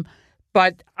follow them,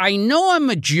 but I know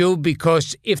I'm a Jew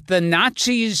because if the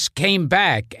Nazis came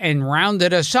back and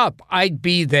rounded us up, I'd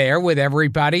be there with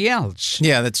everybody else.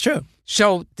 yeah, that's true.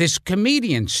 So this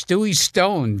comedian, Stewie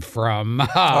Stone from...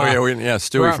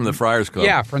 Stewie from the Friars Club.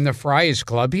 Yeah, from the Friars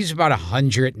Club. He's about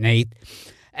 108.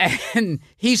 And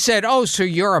he said, oh, so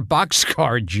you're a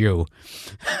boxcar Jew.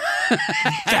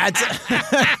 That's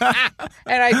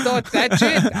And I thought, that's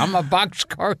it. I'm a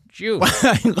boxcar Jew.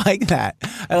 I like that.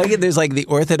 I like it. There's like the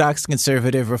Orthodox,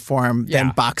 Conservative, Reform,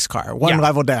 then boxcar. One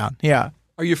level down. Yeah.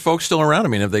 Are your folks still around? I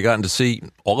mean, have they gotten to see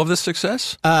all of this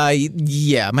success?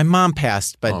 Yeah. My mom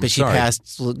passed, but she sorry.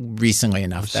 passed recently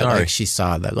enough that like she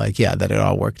saw that that it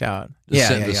all worked out.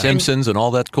 The Simpsons and all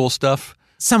that cool stuff?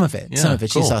 Some of it. Yeah, some of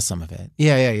it. cool. She saw some of it.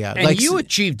 Yeah. And you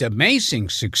achieved amazing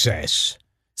success.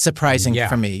 Surprising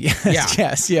for me.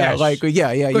 Yes. Yes. Like,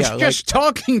 yeah. Because just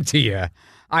talking to you,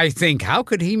 I think, how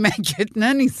could he make it in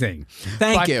anything?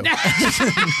 Thank you.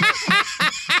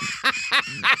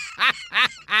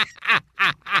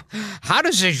 How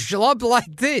does a schlub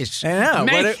like this? I know.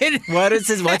 Make it?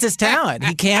 What's his talent?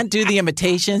 He can't do the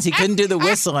imitations. He couldn't do the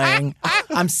whistling.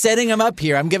 I'm setting him up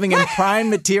here. I'm giving him prime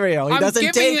material. He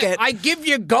doesn't take it. I give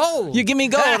you gold. You give me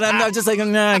gold. And I'm just like,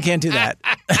 no, I can't do that.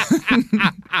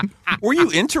 Were you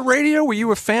into radio? Were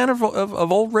you a fan of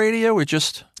old radio, or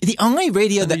just... The only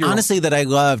radio that honestly that I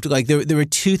loved, like there were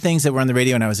two things that were on the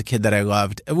radio when I was a kid that I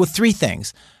loved. Well, three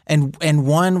things. And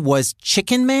one was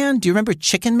Chicken Man. Do you remember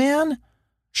Chicken Man?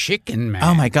 Chicken Man.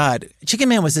 Oh my God. Chicken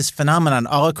Man was this phenomenon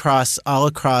all across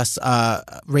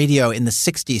radio in the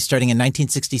 60s. Starting in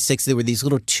 1966, there were these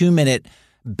little 2-minute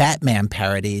Batman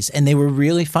parodies, and they were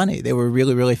really funny. They were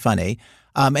really, really funny.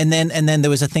 And then there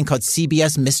was a thing called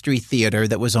CBS Mystery Theater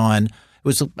that was on. It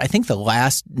was, I think, the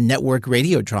last network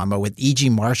radio drama with E.G.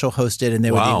 Marshall hosted, and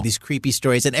there were these creepy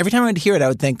stories. And every time I would hear it, I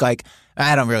would think, like,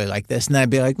 I don't really like this. And then I'd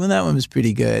be like, well, that one was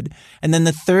pretty good. And then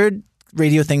the third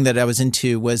radio thing that I was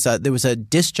into was there was a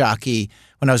disc jockey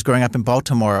when I was growing up in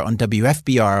Baltimore on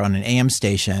WFBR on an AM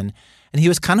station. And he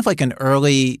was kind of like an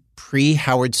early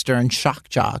pre-Howard Stern shock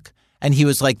jock. And he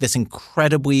was like this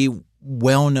incredibly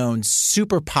well-known,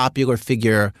 super popular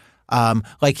figure.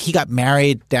 Like he got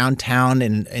married downtown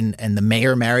and the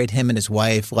mayor married him and his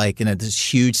wife like in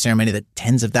this huge ceremony that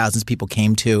tens of thousands of people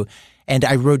came to. And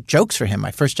I wrote jokes for him.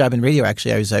 My first job in radio,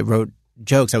 actually, I wrote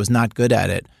jokes. I was not good at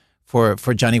it. For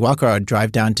Johnny Walker, I would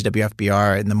drive down to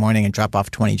WFBR in the morning and drop off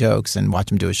 20 jokes and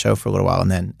watch him do a show for a little while and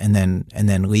then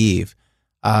leave.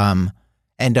 But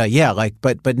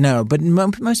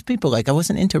most people, like, I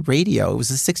wasn't into radio. It was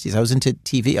the 60s. I was into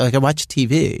TV. Like, I watched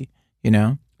TV, you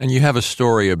know? And you have a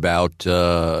story about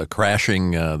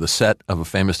crashing the set of a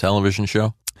famous television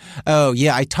show? Oh,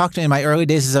 yeah. I talked in my early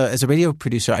days as a radio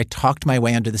producer, I talked my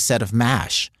way onto the set of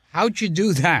MASH. How'd you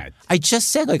do that? I just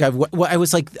said, like, I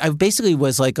basically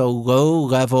was like a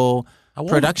low-level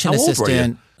production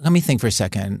assistant. Let me think for a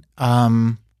second.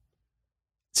 I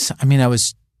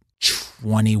was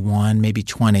 21, maybe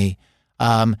 20.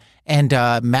 And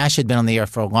MASH had been on the air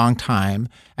for a long time.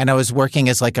 And I was working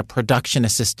as like a production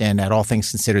assistant at All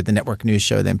Things Considered, the network news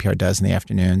show that NPR does in the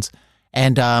afternoons.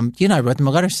 And, I wrote them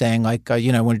a letter saying like, I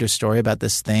want to do a story about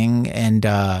this thing. And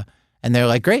they're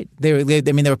like, great. They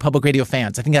were public radio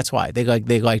fans. I think that's why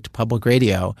they liked public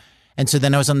radio. And so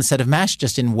then I was on the set of MASH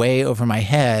just in way over my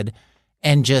head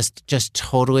and just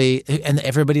totally, and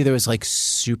everybody there was like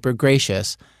super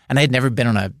gracious. And I had never been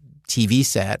on a TV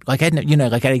set. Like I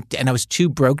was too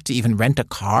broke to even rent a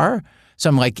car. So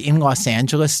I'm like in Los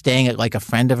Angeles staying at like a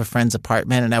friend of a friend's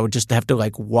apartment, and I would just have to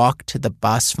like walk to the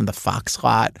bus from the Fox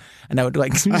lot, and I would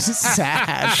like it was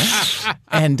sad.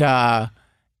 And I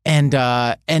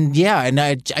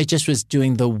just was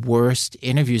doing the worst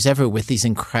interviews ever with these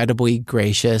incredibly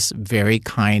gracious, very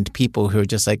kind people who were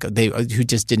just like who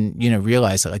just didn't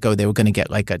realize that, like, oh, they were going to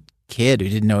get like a kid who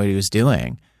didn't know what he was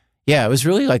doing. Yeah, it was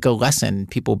really like a lesson,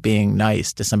 people being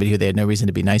nice to somebody who they had no reason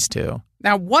to be nice to.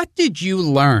 Now, what did you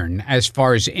learn as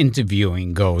far as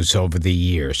interviewing goes over the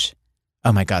years?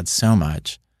 Oh, my God, so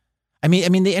much. I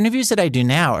mean, the interviews that I do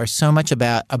now are so much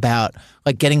about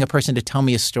like getting a person to tell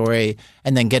me a story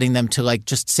and then getting them to like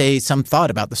just say some thought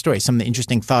about the story, some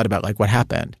interesting thought about like what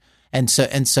happened. And so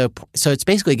it's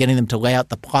basically getting them to lay out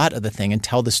the plot of the thing and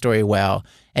tell the story well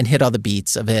and hit all the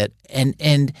beats of it.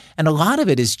 And a lot of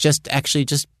it is just actually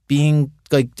just being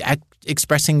like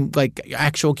expressing like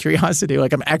actual curiosity.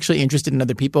 Like I'm actually interested in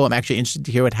other people. I'm actually interested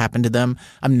to hear what happened to them.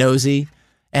 I'm nosy.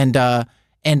 And a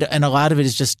lot of it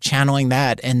is just channeling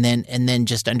that and then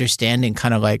just understanding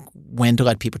kind of like when to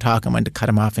let people talk and when to cut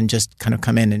them off and just kind of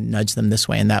come in and nudge them this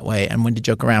way and that way and when to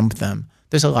joke around with them.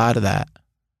 There's a lot of that.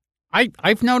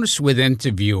 I've noticed with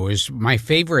interviewers, my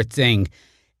favorite thing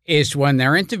is when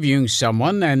they're interviewing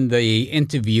someone and the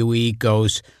interviewee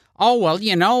goes, oh, well,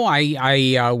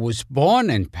 I was born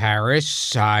in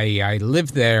Paris. I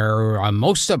lived there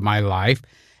most of my life.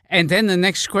 And then the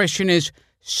next question is,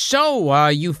 so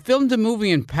you filmed a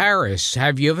movie in Paris.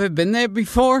 Have you ever been there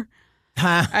before?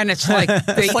 And it's like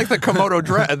it's like the Komodo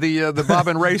the Bob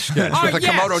and Ray sketch with the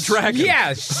Komodo dragon.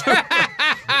 Yes.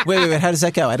 Wait. How does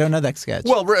that go? I don't know that sketch.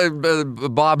 Well,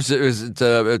 Bob's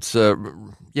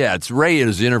it's Ray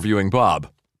is interviewing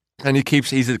Bob, and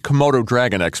he's a Komodo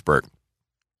dragon expert,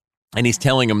 and he's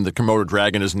telling him the Komodo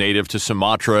dragon is native to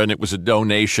Sumatra, and it was a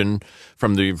donation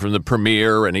from the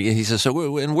premier, and he says,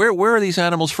 so and where are these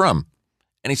animals from?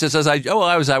 And he says, as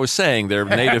I was saying, they're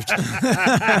native.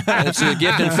 And it's a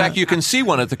gift. In fact, you can see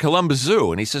one at the Columbus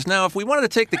Zoo. And he says, now, if we wanted to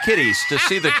take the kitties to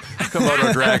see the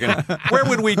Komodo dragon, where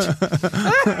would we?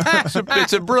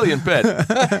 It's a brilliant bit.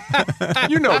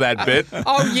 You know that bit.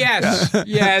 Oh,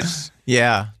 yes.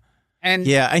 Yeah. And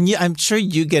I'm sure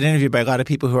you get interviewed by a lot of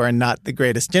people who are not the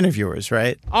greatest interviewers,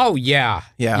 right? Oh, yeah.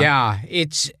 Yeah.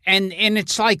 It's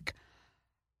like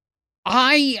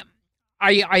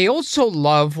I also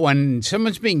love when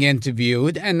someone's being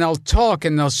interviewed and they'll talk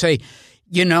and they'll say,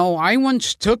 I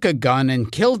once took a gun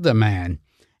and killed a man.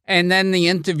 And then the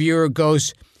interviewer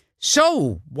goes,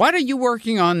 so what are you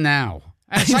working on now?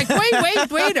 And it's like,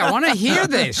 wait, I want to hear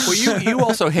this. Well, you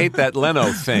also hate that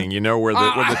Leno thing, where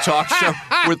the talk show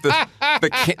with the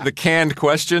canned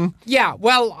question. Yeah,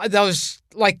 well, those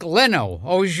like Leno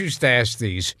always used to ask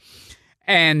these.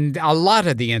 And a lot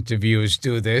of the interviewers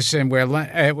do this, and where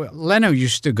Leno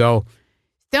used to go,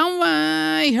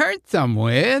 I heard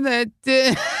somewhere that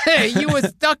you were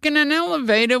stuck in an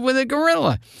elevator with a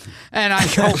gorilla. And I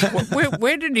go,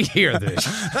 where did he hear this?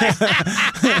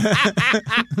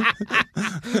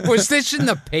 Was this in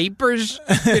the papers?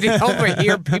 Did he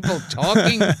overhear people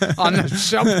talking on the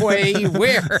subway?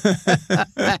 Where?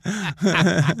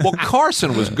 Well,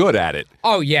 Carson was good at it.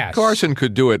 Oh, yes. Carson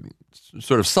could do it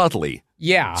sort of subtly.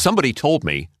 Yeah. Somebody told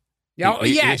me. Oh,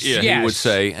 yes. He would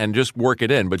say, and just work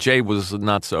it in. But Jay was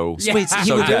not so. Yeah. Wait,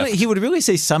 so he would really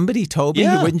say somebody told me?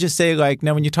 Yeah. He wouldn't just say like,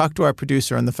 no, when you talked to our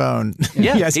producer on the phone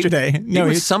yesterday.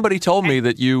 Somebody told me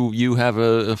that you have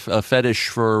a fetish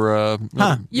for.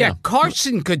 Yeah,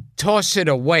 Carson could toss it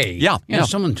away. Yeah.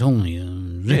 Someone told me.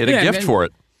 He had a gift for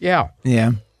it. Yeah.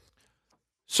 Yeah.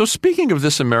 So speaking of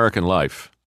This American Life.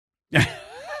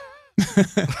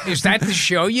 Is that the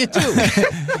show you do?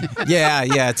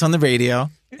 Yeah, it's on the radio.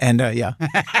 And yeah.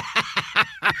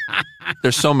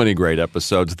 There's so many great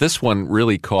episodes. This one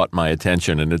really caught my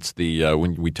attention, and it's the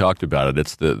when we talked about it,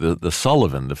 it's the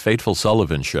Sullivan, the Fateful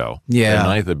Sullivan Show. Yeah. The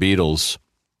night of the Beatles,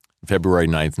 February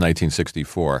 9th,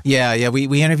 1964. Yeah.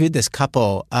 We interviewed this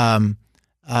couple,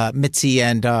 Mitzi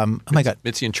and oh my God,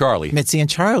 Mitzi and Charlie. Mitzi and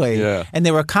Charlie. Yeah. And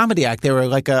they were a comedy act. They were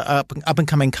like a up and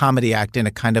coming comedy act in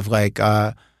a kind of like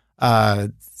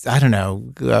I don't know.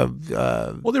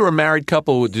 Well, they were a married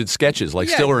couple who did sketches like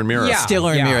Stiller and Mira. Yeah.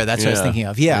 Stiller and Mira. That's what I was thinking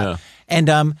of. Yeah. And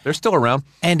they're still around.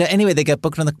 And anyway, they get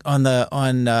booked on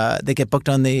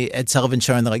the Ed Sullivan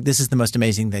Show, and they're like, "This is the most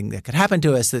amazing thing that could happen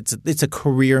to us. It's a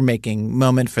career making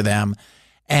moment for them."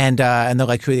 And they're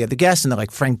like, "Who are the other guests?" And they're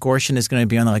like, "Frank Gorshin is going to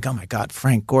be on." They're like, "Oh my God,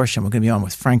 Frank Gorshin! We're going to be on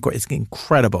with Frank Gorshin. It's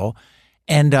incredible."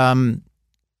 And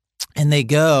they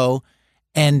go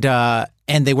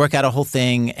and they work out a whole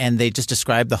thing, and they just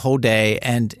describe the whole day.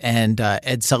 And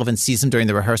Ed Sullivan sees them during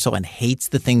the rehearsal and hates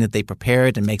the thing that they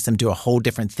prepared and makes them do a whole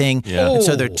different thing. Yeah. And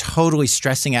so they're totally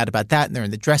stressing out about that. And they're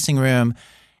in the dressing room,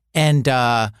 and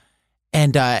they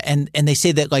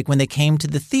say that like when they came to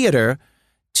the theater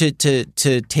to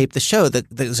tape the show, that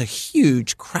there was a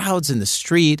huge crowds in the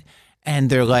street. And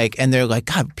they're like,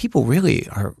 God, people really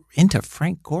are into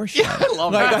Frank Gorshin. Yeah, I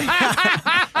love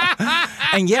that.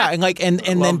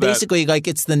 and then basically like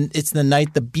it's the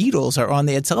night the Beatles are on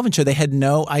the Ed Sullivan Show. They had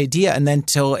no idea, and then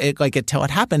till it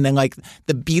happened, then like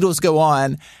the Beatles go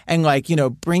on and like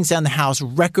brings down the house,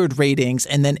 record ratings,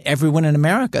 and then everyone in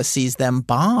America sees them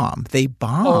bomb. They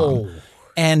bomb,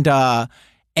 and are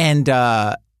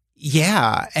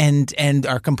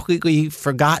completely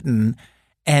forgotten.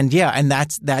 And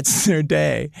that's their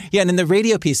day. Yeah, and in the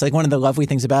radio piece, like one of the lovely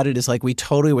things about it is like we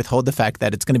totally withhold the fact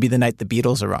that it's going to be the night the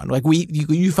Beatles are on. Like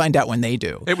you find out when they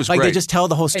do. It was like great. They just tell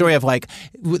the whole story of like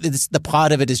the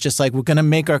plot of it is just like we're going to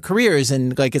make our careers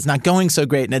and like it's not going so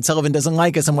great and Ed Sullivan doesn't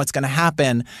like us and what's going to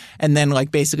happen, and then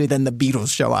like basically then the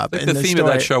Beatles show up. The theme of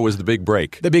that show was the big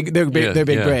break. Their big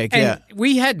break. And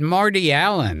we had Marty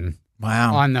Allen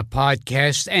on the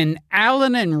podcast, and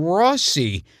Allen and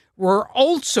Rossi were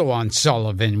also on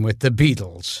Sullivan with the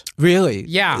Beatles. Really?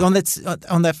 Yeah. On that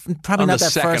probably not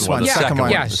that first one. The second one.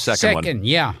 Yeah, The second one.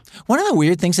 Yeah. One of the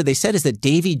weird things that they said is that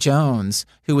Davy Jones,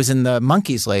 who was in the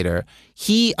Monkees later,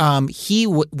 he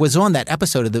was on that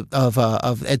episode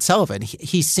of Ed Sullivan.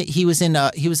 He was in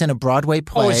a Broadway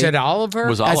play. Oh, is it Oliver?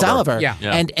 Was Oliver. As Oliver.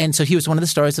 Yeah. And so he was one of the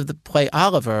stars of the play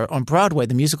Oliver on Broadway,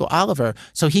 the musical Oliver.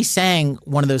 So he sang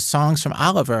one of those songs from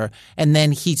Oliver, and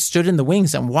then he stood in the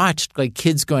wings and watched like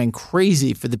kids going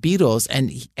crazy for the Beatles,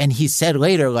 and he said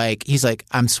later, like he's like,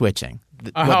 I'm switching.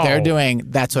 What they're doing,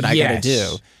 that's what I got to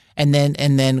do. And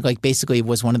then like basically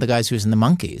was one of the guys who was in the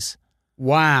Monkees.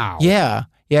 Wow. Yeah.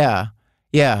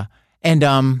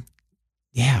 And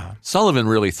Sullivan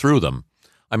really threw them.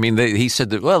 I mean, he said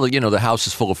that, well, the house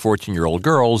is full of 14-year-old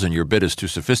girls and your bit is too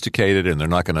sophisticated and they're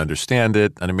not going to understand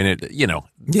it. And I mean,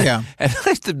 Yeah. And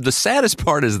the saddest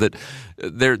part is that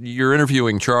you're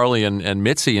interviewing Charlie and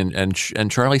Mitzi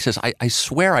and Charlie says, I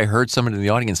swear I heard someone in the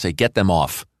audience say, get them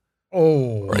off.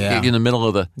 Oh. Right, in the middle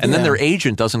of and then their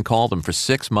agent doesn't call them for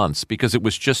 6 months because it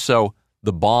was just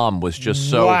the bomb was just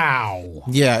so. Wow.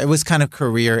 Yeah, it was kind of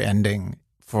career ending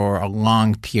for a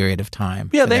long period of time.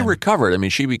 Yeah, they recovered. I mean,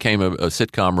 she became a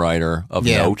sitcom writer of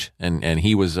note, and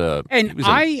he was a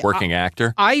working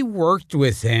actor. I worked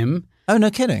with him. Oh, no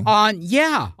kidding.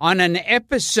 On an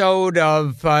episode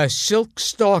of Silk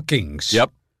Stockings.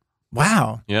 Yep.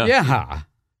 Wow. Yeah. Yeah.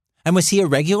 And was he a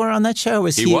regular on that show?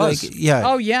 He was. Like, yeah.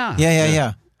 Oh, yeah.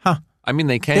 Yeah. Huh. I mean,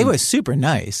 they were super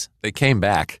nice. They came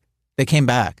back. They came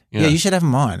back. Yeah. Yeah, you should have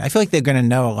them on. I feel like they're going to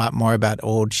know a lot more about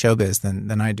old showbiz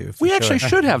than I do. We actually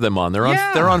should have them on. They're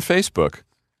on Facebook.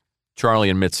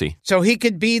 Charlie and Mitzi. So he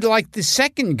could be like the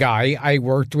second guy I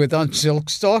worked with on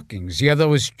Silk Stockings. The other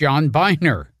was John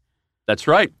Biner. That's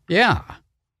right. Yeah.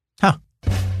 Huh.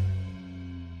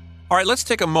 All right, let's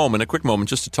take a quick moment,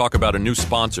 just to talk about a new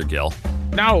sponsor, Gil.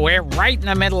 No, we're right in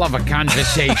the middle of a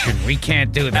conversation. We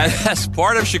can't do that. As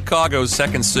part of Chicago's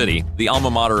Second City, the alma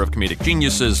mater of comedic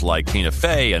geniuses like Tina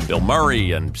Fey and Bill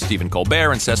Murray and Stephen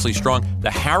Colbert and Cecily Strong,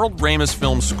 the Harold Ramis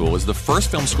Film School is the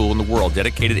first film school in the world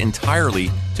dedicated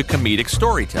entirely to comedic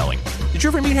storytelling. Did you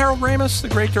ever meet Harold Ramis, the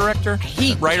great director?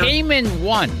 He writer? came in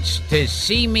once to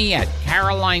see me at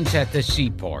Caroline's at the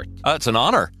Seaport. It's an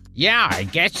honor. Yeah, I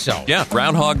guess so. Yeah,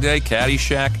 Groundhog Day,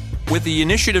 Caddyshack. With the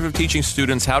initiative of teaching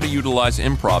students how to utilize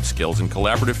improv skills in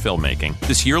collaborative filmmaking,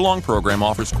 this year-long program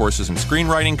offers courses in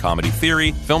screenwriting, comedy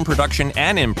theory, film production,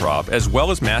 and improv, as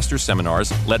well as master's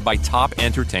seminars led by top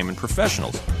entertainment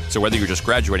professionals. So whether you're just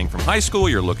graduating from high school,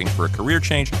 you're looking for a career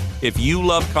change, if you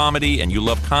love comedy and you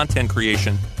love content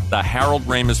creation, the Harold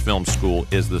Ramis Film School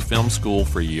is the film school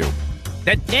for you.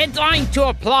 The deadline to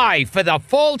apply for the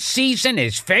fall season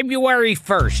is February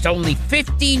 1st. Only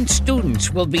 15 students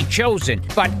will be chosen,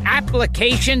 but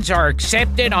applications are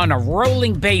accepted on a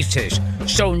rolling basis,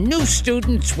 so new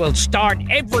students will start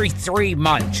every 3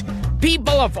 months.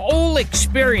 People of all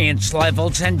experience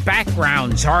levels and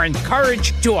backgrounds are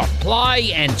encouraged to apply,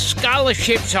 and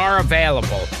scholarships are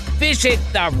available. Visit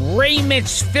the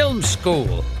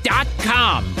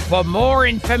RamisFilmSchool.com for more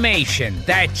information.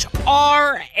 That's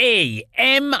RAMIS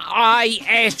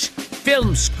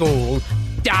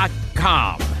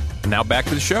Filmschool.com. Now back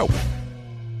to the show.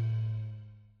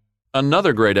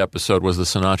 Another great episode was the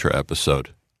Sinatra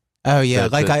episode. Oh yeah,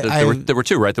 There were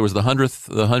two, right? There was the 100th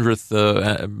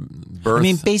birth. I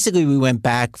mean, basically, we went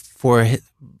back for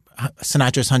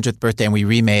Sinatra's 100th birthday, and we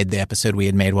remade the episode we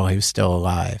had made while he was still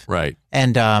alive. Right.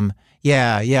 And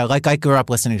yeah. Like I grew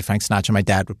up listening to Frank Sinatra. My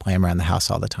dad would play him around the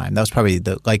house all the time. That was probably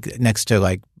next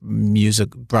to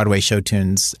music, Broadway show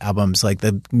tunes, albums. Like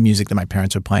the music that my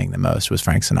parents were playing the most was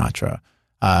Frank Sinatra,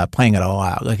 playing it all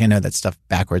out. Like I know that stuff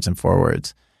backwards and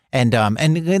forwards. And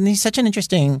he's such an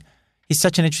interesting. He's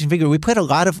such an interesting figure. We played a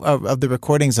lot of the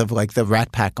recordings of like the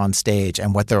Rat Pack on stage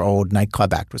and what their old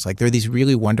nightclub act was like. There are these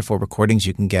really wonderful recordings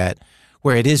you can get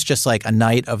where it is just like a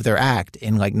night of their act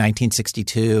in like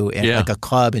 1962 in like a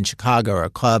club in Chicago or a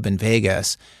club in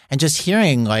Vegas, and just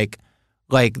hearing like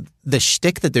the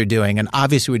shtick that they're doing, and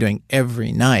obviously we're doing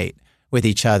every night with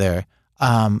each other.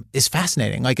 Is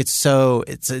fascinating. Like it's a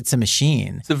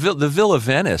machine. The Villa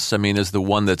Venice, I mean, is the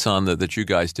one that's on that you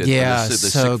guys did. Yeah,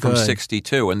 so from good.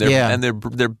 '62, and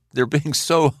they're being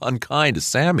so unkind to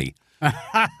Sammy. Well,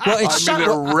 it's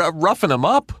they're roughing him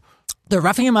up. They're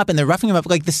roughing him up, and they're roughing him up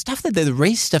like the stuff that the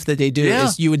race stuff that they do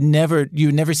is you would never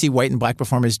see white and black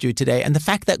performers do today. And the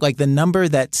fact that like the number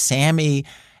that Sammy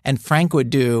and Frank would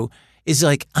do is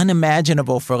like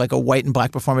unimaginable for like a white and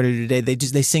black performer to do today.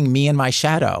 They sing "Me and My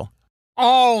Shadow."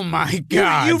 Oh, my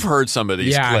God. You've heard some of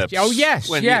these clips. Oh, yes,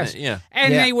 yes.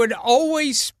 And they would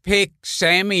always pick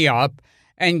Sammy up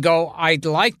and go, "I'd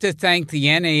like to thank the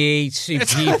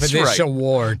NAACP for this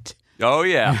award." Oh,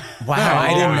 yeah. Wow,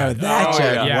 I didn't know that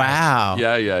joke. Yeah. Wow.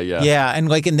 Yeah. Yeah, and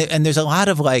like, and there's a lot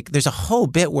of like, there's a whole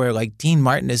bit where like Dean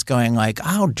Martin is going like,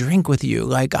 "I'll drink with you,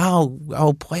 like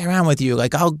I'll play around with you,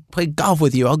 like I'll play golf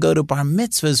with you, I'll go to bar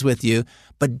mitzvahs with you,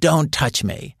 but don't touch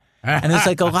me." And there's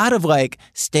like a lot of like,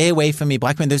 "Stay away from me,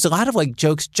 black man." There's a lot of like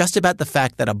jokes just about the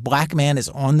fact that a black man is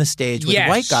on the stage with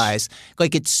white guys.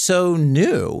 Like it's so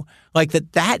new. Like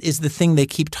that is the thing they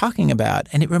keep talking about.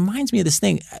 And it reminds me of this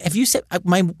thing. Have you said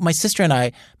my sister and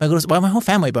I, my whole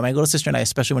family, but my little sister and I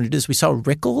especially wanted to do this. We saw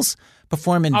Rickles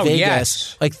perform in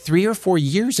Vegas like 3 or 4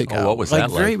 years ago. Oh, what was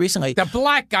that like? Very recently. The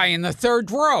black guy in the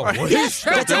third row. Yes,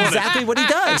 that's exactly what he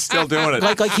does. Still doing it.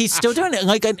 Like he's still doing it.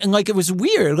 And like it was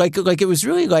weird. Like it was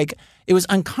really like it was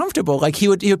uncomfortable. Like he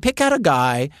would pick out a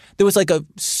guy that was like a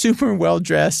super well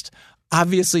dressed,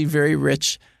 obviously very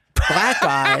rich black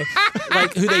guy,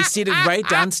 like who they seated right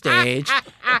downstage,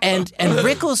 and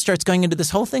Rickles starts going into this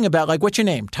whole thing about like, "What's your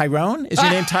name? Tyrone? Is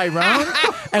your name Tyrone?"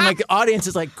 And like the audience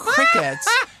is like crickets.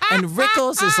 And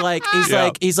Rickles is like,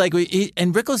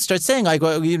 and Rickles starts saying like,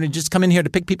 "Well, you know, just come in here to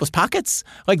pick people's pockets."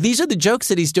 Like these are the jokes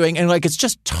that he's doing, and like it's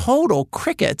just total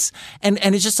crickets. And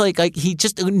it's just like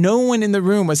no one in the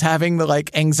room was having the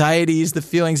like anxieties, the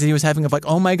feelings that he was having of like,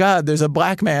 "Oh my God, there's a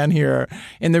black man here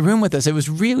in the room with us." It was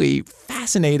really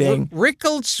fascinating. Well,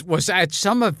 Rickles was at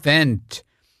some event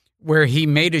where he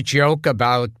made a joke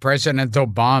about President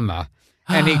Obama,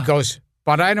 and he goes,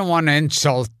 "But I don't want to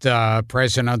insult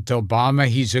President Obama.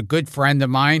 He's a good friend of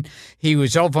mine. He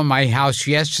was over my house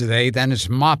yesterday, then his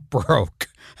mop broke."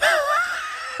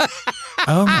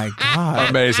 Oh, my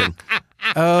God. Amazing.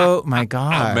 Oh my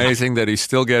God! Amazing that he's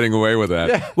still getting away with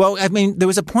that. Well, I mean, there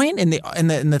was a point in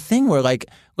the thing where like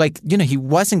he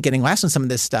wasn't getting laughs on some of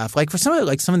this stuff. Like for some of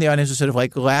the audience was sort of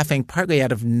like laughing partly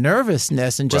out of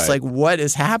nervousness and just like what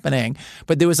is happening.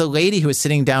 But there was a lady who was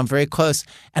sitting down very close,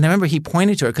 and I remember he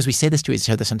pointed to her because we say this to each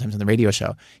other sometimes on the radio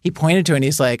show. He pointed to her and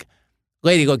he's like,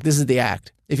 "Lady, look, this is the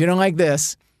act. If you don't like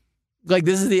this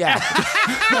is the act."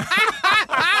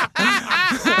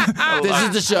 This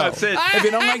is the show. That's it. If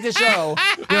you don't like the show,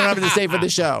 you don't have to stay for the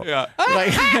show. Yeah.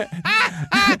 Like,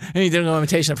 and he did an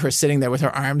imitation of her sitting there with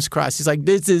her arms crossed. He's like,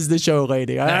 "This is the show,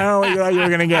 lady. I don't know what you thought you were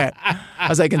gonna get." I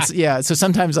was like, "Yeah." So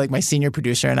sometimes, like my senior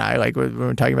producer and I, like when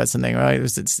we're talking about something, right,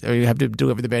 or you have to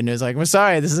deliver the bad news. Like, "We're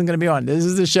sorry, this isn't gonna be on. This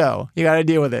is the show. You got to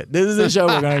deal with it. This is the show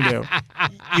we're gonna do."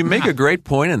 You make a great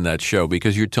point in that show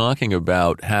because you're talking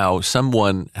about how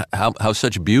how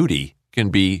such beauty can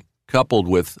be coupled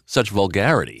with such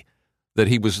vulgarity. That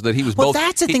he was well, both.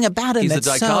 That's the thing about him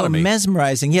that's so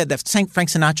mesmerizing. Yeah, that Frank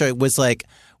Sinatra was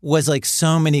like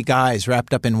so many guys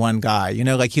wrapped up in one guy. You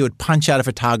know, like he would punch out a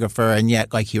photographer, and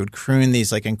yet like he would croon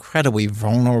these like incredibly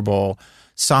vulnerable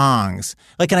songs.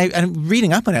 Like, and I'm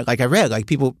reading up on it. Like I read, like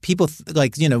people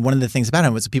like, you know, one of the things about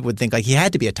him was people would think like he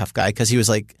had to be a tough guy because he was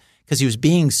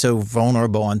being so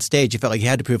vulnerable on stage. He felt like he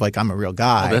had to prove like I'm a real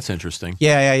guy. Oh, that's interesting.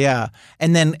 Yeah.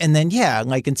 And then yeah,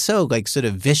 like and so like sort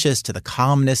of vicious to the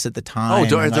calmness at the time.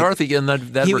 Oh, Dorothy in that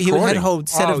recording. He had a whole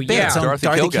set of bits. Yeah. Dorothy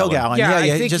Kilgallen. Yeah,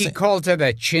 I think he called it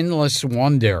a chinless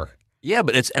wonder. Yeah,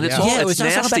 but it's also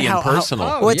nasty and personal.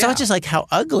 Well, it's not just like how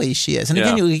ugly she is. And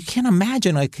again, you can't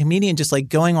imagine like a comedian just like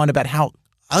going on about how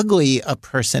ugly a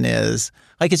person is.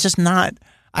 Like it's just not.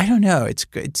 I don't know. It's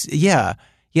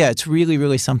it's really,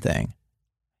 really something.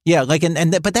 Yeah, like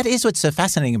but that is what's so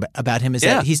fascinating about him is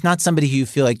that he's not somebody who you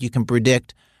feel like you can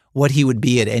predict what he would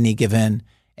be at any given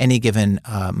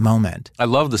moment. I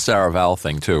love the Sarah Val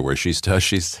thing too, where she's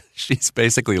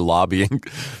basically lobbying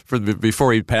for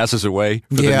before he passes away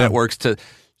for the networks to.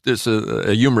 There's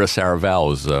a humorous Sarah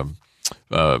Val is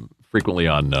frequently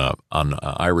on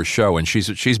Ira's show, and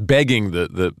she's begging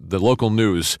the local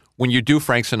news, when you do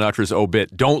Frank Sinatra's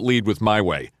obit, don't lead with "My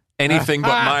Way." Anything but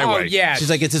my way. Yeah.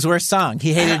 She's like, it's his worst song.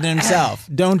 He hated it himself.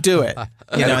 Don't do it.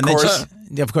 You know,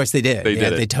 of course they did.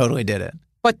 They totally did it.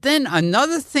 But then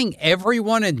another thing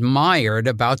everyone admired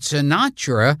about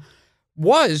Sinatra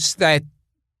was that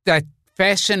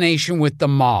fascination with the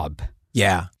mob.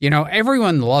 Yeah. You know,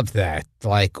 everyone loved that.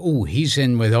 Like, oh, he's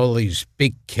in with all these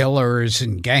big killers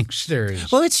and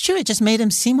gangsters. Well, it's true. It just made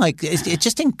him seem like it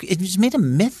just made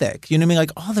him mythic. You know what I mean?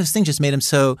 Like all those things just made him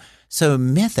so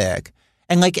mythic.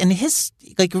 And his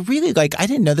really I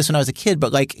didn't know this when I was a kid,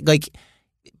 but like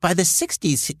by the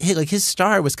 60s, his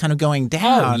star was kind of going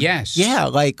down. Oh, yes. Yeah,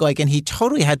 and he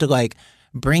totally had to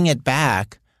bring it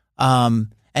back and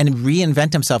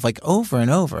reinvent himself over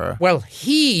and over. Well,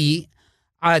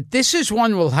 this is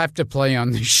one we'll have to play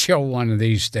on the show one of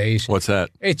these days. What's that?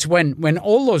 It's when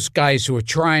all those guys who were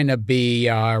trying to be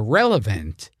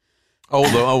relevant.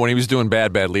 Oh, when he was doing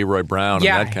Bad Leroy Brown and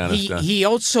that kind of stuff. He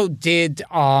also did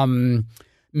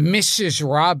Mrs.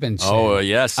 Robinson. Oh,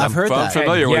 yes. I've heard that. I'm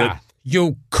familiar with it.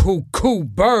 You cuckoo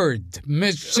bird,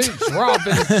 Mrs.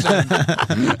 Robinson.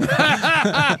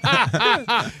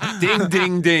 Ding,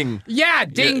 ding, ding. Yeah,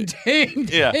 ding, ding,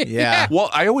 ding. Yeah. Well,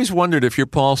 I always wondered if you're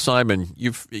Paul Simon,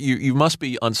 you must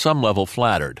be on some level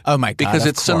flattered. Oh, my God. Because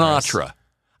it's Sinatra.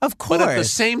 Of course. But at the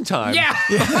same time. Yeah.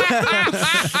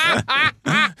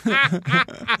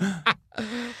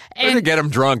 And get him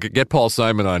drunk. Get Paul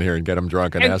Simon on here and get him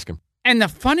drunk and ask him. And the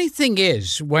funny thing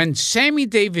is, when Sammy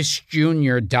Davis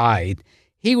Jr. died,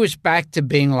 he was back to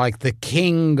being like the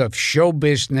king of show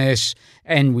business,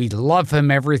 and we love him.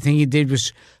 Everything he did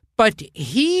was... But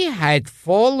he had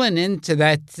fallen into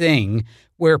that thing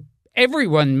where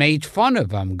everyone made fun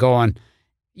of him, going...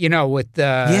 You know, with the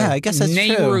I guess that's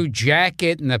Nehru true.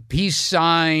 jacket and the peace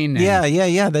sign.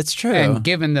 Yeah, that's true. And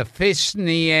giving the fist in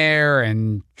the air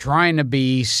and trying to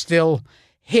be still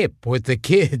hip with the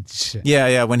kids.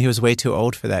 Yeah, when he was way too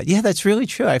old for that. Yeah, that's really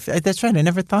true. That's right. I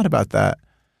never thought about that.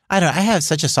 I have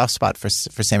such a soft spot for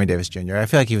Sammy Davis Jr. I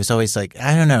feel like he was always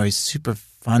he's super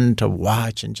fun to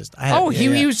watch and just...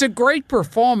 He was a great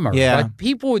performer. Yeah. But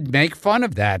people would make fun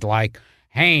of that, like...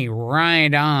 Hey,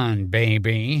 right on,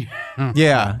 baby.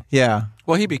 Yeah.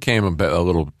 Well, he became a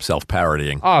little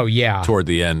self-parodying. Oh, yeah. Toward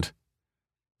the end.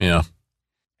 Yeah.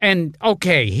 And,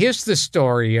 okay, here's the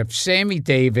story of Sammy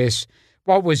Davis.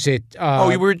 What was it?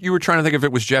 You were trying to think if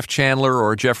it was Jeff Chandler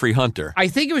or Jeffrey Hunter. I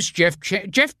think it was Jeff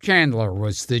Chandler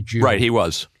was the Jew. Right, he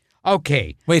was.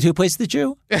 Okay. Wait, who plays the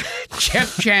Jew?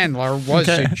 Jeff Chandler was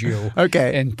a Jew.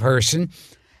 Okay. In person.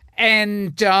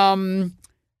 And...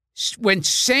 when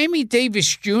Sammy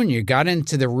Davis Jr. got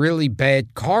into the really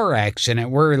bad car accident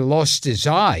where he lost his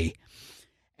eye,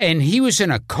 and he was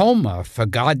in a coma for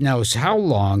God knows how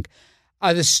long,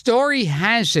 the story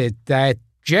has it that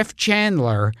Jeff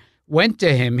Chandler went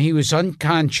to him. He was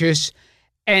unconscious,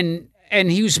 and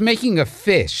he was making a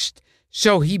fist.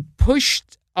 So he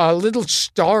pushed a little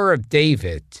Star of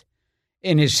David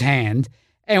in his hand,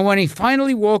 and when he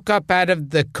finally woke up out of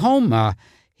the coma,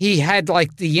 he had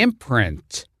like the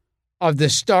imprint of the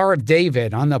Star of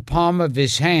David on the palm of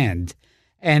his hand,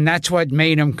 and that's what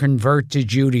made him convert to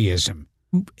Judaism.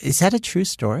 Is that a true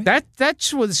story?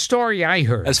 That's the story I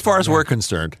heard. As far as we're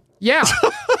concerned. Yeah.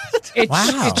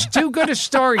 Wow. It's too good a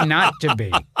story not to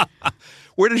be.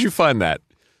 Where did you find that?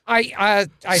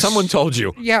 Someone told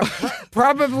you. Yeah,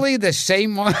 probably the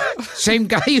same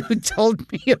guy who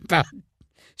told me about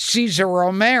Cesar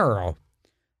Romero.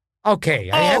 Okay,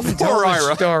 I haven't told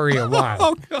the story a while.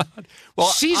 Oh, God. Well,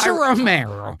 Cesar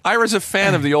Romero. Ira's a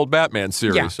fan of the old Batman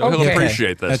series, Yeah, so he'll okay.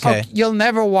 appreciate this. Okay. You'll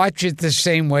never watch it the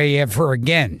same way ever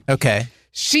again. Okay.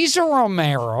 Cesar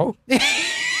Romero.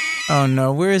 Oh,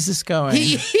 no. Where is this going?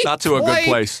 He Not to a good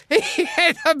place. He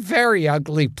had a very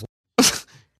ugly place.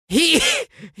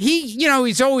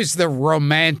 He's always the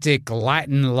romantic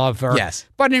Latin lover. Yes.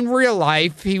 But in real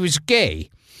life, he was gay.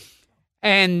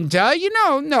 And,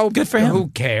 no. Good for him. Who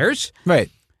cares? Right.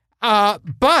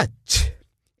 But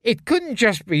it couldn't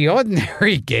just be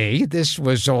ordinary gay. This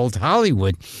was old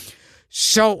Hollywood.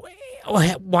 So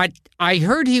what I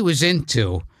heard he was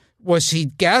into was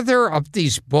he'd gather up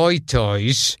these boy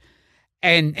toys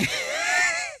and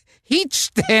he'd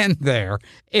stand there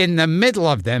in the middle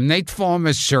of them. They'd form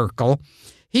a circle.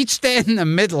 He'd stand in the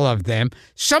middle of them.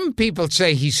 Some people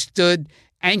say he stood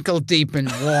ankle deep in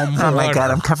warm water. Oh, my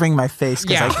God. I'm covering my face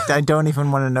because Yeah. I don't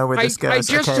even want to know where this goes.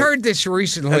 I just Okay. heard this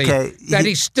recently that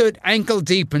he stood ankle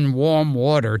deep in warm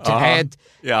water to add.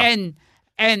 Yeah. And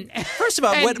First of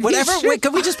all, and whatever. he- Wait,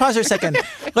 can we just pause for a second?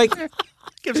 Like,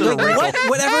 Gives it a wrinkle.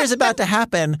 whatever is about to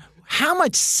happen. How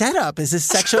much setup is this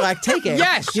sexual act taking?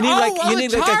 Yes. you need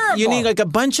it's horrible. a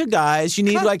bunch of guys. You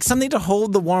need like something to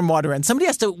hold the warm water in. Somebody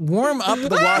has to warm up the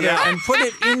water and put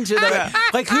it into the.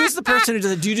 Like, who's the person who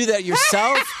does it? Do you do that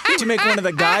yourself? To make one of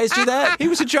the guys do that? He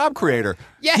was a job creator.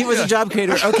 Yeah. He was a job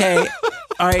creator. Okay,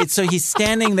 all right. So he's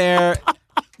standing there,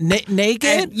 naked.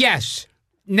 And yes,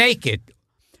 naked.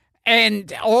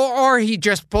 And or he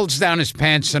just pulls down his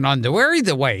pants and underwear.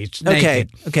 Either way, it's naked.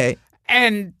 Okay.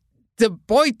 And the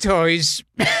boy toys,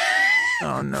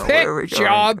 Oh no! their Where are we going?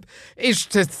 job is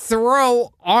to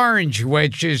throw orange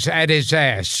wedges at his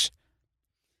ass.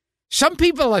 Some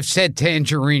people have said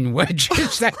tangerine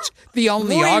wedges. That's the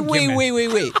only argument.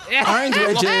 Wait. Orange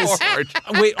wedges.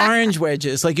 Wait, orange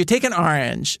wedges. Like you take an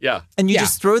orange. Yeah. And you Yeah.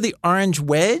 just throw the orange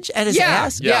wedge at his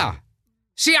ass? Yeah.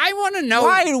 See, I want to know.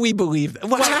 Why do we believe that?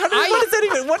 What does that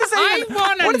even? I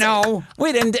want to know.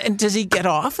 Wait, and does he get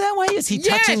off that way? Is he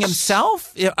touching Yes.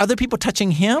 himself? Are other people touching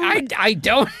him? I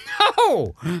don't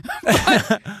know.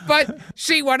 But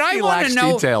see, what I He want lacks to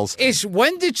know details. is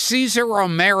when did Cesar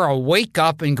Romero wake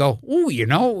up and go, ooh, it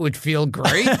would feel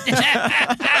great.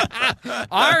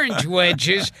 Orange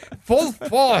wedges, full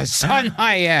force on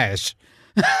my ass.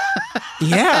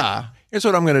 Yeah. Here's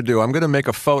what I'm going to do. I'm going to make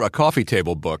a coffee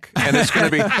table book, and it's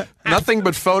going to be nothing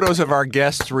but photos of our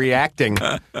guests reacting,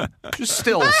 just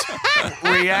stills,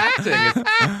 reacting.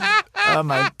 Oh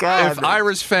my God. If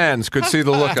Ira's fans could see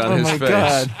the look on Oh his my face.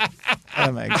 God.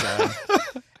 Oh my God.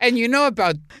 And you know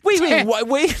about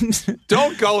Wait.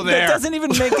 Don't go there. That doesn't even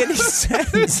make any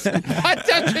sense. what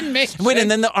doesn't make Wait, sense?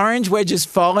 and then the orange wedges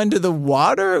fall into the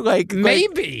water? Like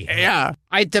Maybe. Yeah.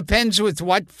 It depends with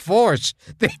what force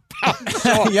they bounce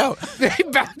off. Yo. They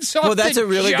bounce off. Well, that's the a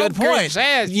really good Joker's point.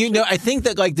 ass. I think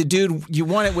that like the dude, you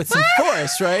want it with some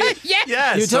force, right? Yes.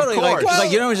 Yes, You totally of course.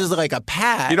 like you don't just like a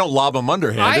pat. You don't lob them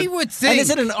underhanded. I would think. And is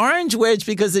it an orange wedge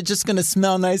because it's just going to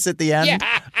smell nice at the end?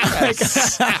 Yeah.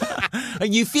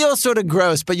 Like, you feel sort of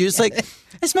gross, but you're just like,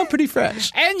 I smell pretty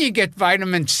fresh. And you get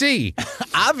vitamin C.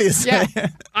 Obviously. Yeah.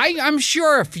 I'm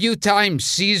sure a few times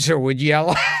Caesar would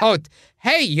yell out,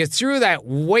 hey, you threw that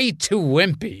way too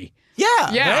wimpy.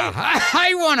 Yeah. Yeah, right?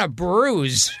 I want a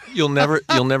bruise. You'll never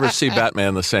see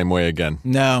Batman the same way again.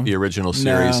 No. The original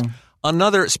series.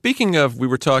 No. Speaking of, we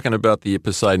were talking about the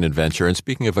Poseidon Adventure, and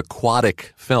speaking of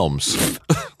aquatic films.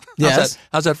 Yes.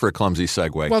 How's that for a clumsy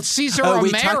segue? Well, Caesar Oh, Romero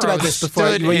we talked about this before.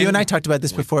 stood Well, you in- and I talked about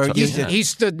this before. You did. He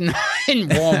stood in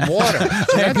warm water.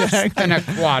 That's an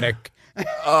aquatic.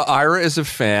 Ira is a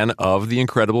fan of the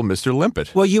incredible Mr.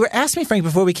 Limpet. Well, you were asking me, Frank,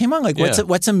 before we came on, like, Yeah.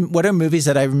 what are movies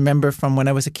that I remember from when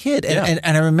I was a kid? And,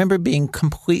 and I remember being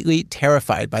completely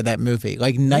terrified by that movie,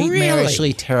 like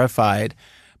nightmarishly terrified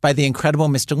by The Incredible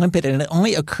Mr. Limpet, and it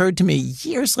only occurred to me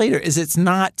years later is it's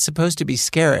not supposed to be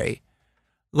scary.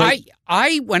 Like,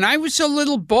 when I was a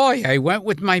little boy, I went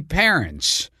with my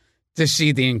parents to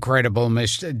see The Incredible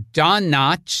Mr. Don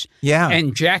Knotts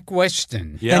and Jack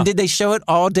Weston. Yeah. And did they show it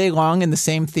all day long in the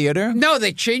same theater? No,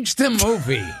 they changed the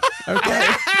movie. Okay.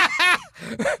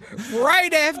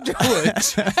 Right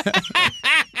afterwards.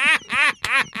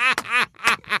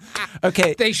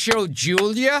 Okay. They showed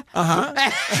Julia.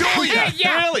 Julia,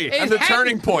 really? And the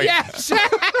turning point. Yes.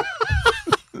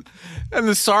 And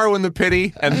the sorrow and the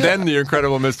pity, and then the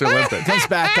incredible Mr. Limpet. Comes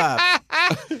back up.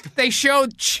 They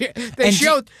showed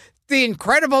The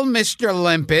Incredible Mr.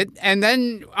 Limpet, and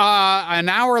then an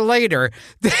hour later,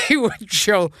 they would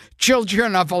show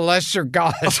Children of a Lesser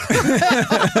God.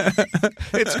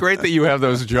 It's great that you have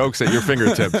those jokes at your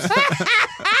fingertips.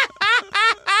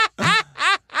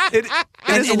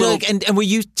 And were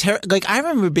you I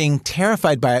remember being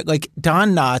terrified by it. Like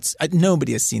Don Knotts,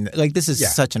 nobody has seen that. Like this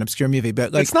is such an obscure movie,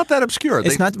 but like it's not that obscure.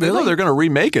 It's not really. They're going to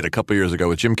remake it a couple years ago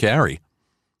with Jim Carrey.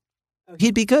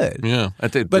 He'd be good. Yeah,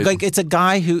 but like it's a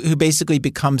guy who basically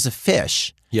becomes a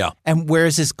fish. Yeah, and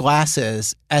wears his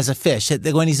glasses as a fish.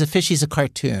 When he's a fish, he's a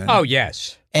cartoon. Oh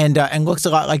yes, and looks a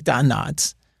lot like Don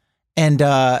Knotts, and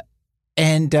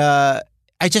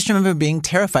I just remember being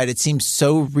terrified. It seemed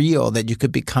so real that you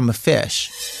could become a fish.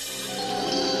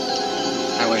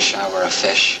 I wish I were a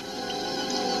fish.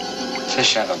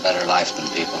 Fish have a better life than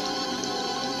people.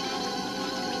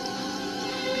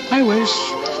 I wish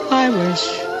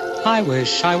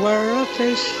I were a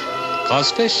fish,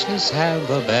 'cause fishes have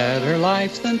a better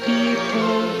life than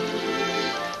people.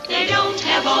 They don't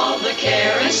have all the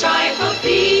care and strife of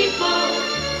people.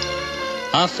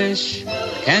 A fish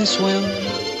can swim,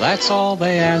 that's all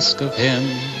they ask of him.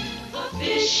 A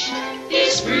fish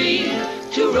is free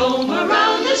to roam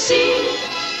around the sea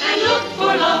and look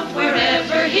for love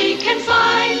wherever he can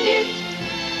find it.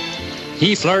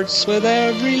 He flirts with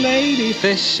every lady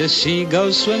fish as she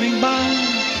goes swimming by.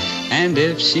 And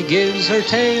if she gives her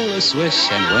tail a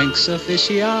swish and winks a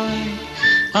fishy eye,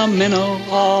 a minnow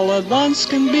all at once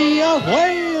can be a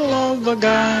whale of a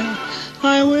guy.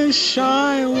 I wish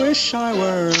I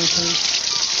were a fish.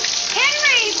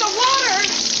 Henry, the water!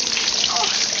 Oh,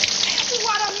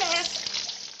 what a mess.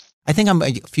 I think I'm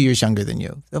a few years younger than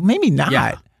you. Maybe not.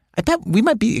 Yeah. I bet we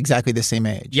might be exactly the same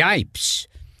age. Yipes.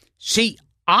 See,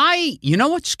 you know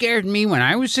what scared me when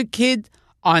I was a kid?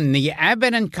 On the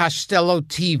Abbott and Costello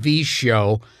TV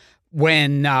show,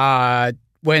 when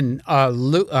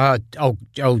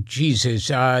Jesus,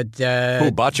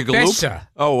 Botchagaloop? Bessa.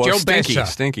 Joe Stinky, Bessa.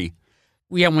 Stinky.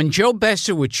 Yeah, when Joe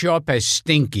Bessa would show up as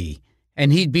Stinky,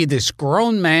 and he'd be this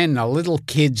grown man in a little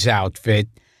kid's outfit.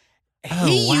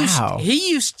 He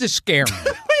used to scare me.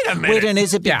 Wait a minute. Wait, and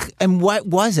is it? And what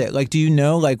was it? Like, do you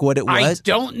know like what it was? I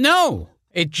don't know.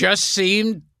 It just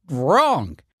seemed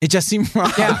wrong. It just seemed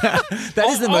wrong. Yeah. That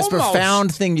is the most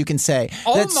profound thing you can say.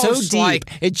 That's so Almost deep.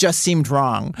 like- It just seemed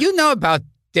wrong. You know about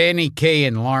Danny Kaye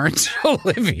and Laurence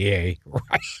Olivier,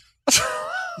 right?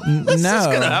 No. This is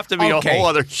going to have to be Okay. a whole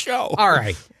other show. All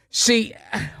right. See,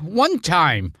 one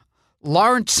time,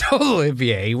 Laurence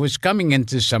Olivier was coming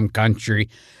into some country.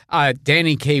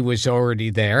 Danny Kaye was already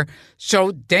there.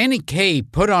 So Danny Kaye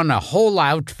put on a whole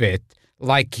outfit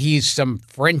like he's some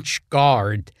French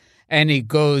guard. And he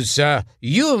goes,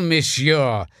 you,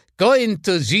 monsieur, go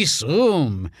into this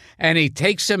room. And he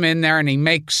takes him in there and he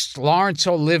makes Laurence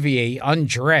Olivier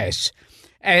undress.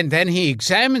 And then he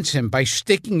examines him by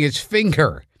sticking his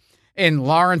finger in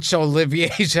Laurence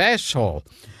Olivier's asshole.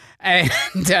 And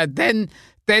then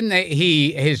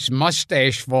his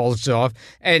mustache falls off,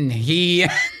 and he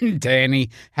and Danny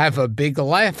have a big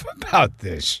laugh about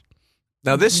this.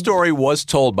 Now, this story was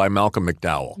told by Malcolm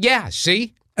McDowell. Yeah,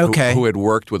 see? Okay. Who had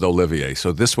worked with Olivier,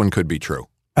 so this one could be true.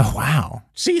 Oh, wow.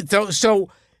 See, so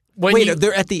when Wait,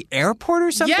 they're at the airport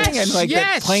or something? Yes, and like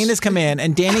yes. the plane has come in,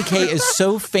 and Danny Kaye is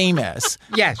so famous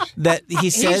Yes. that he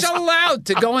says He's allowed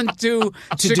to go into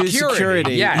to do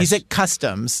security. Yes. He's at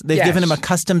customs. They've Yes. given him a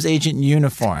customs agent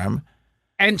uniform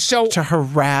And so to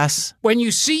harass. when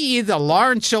you see either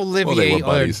Laurence Olivier or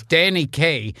buddies. Danny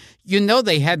Kaye, you know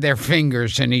they had their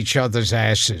fingers in each other's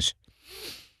asses.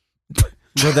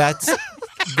 Well, that's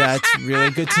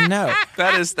really good to know.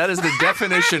 That is the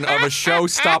definition of a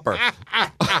showstopper.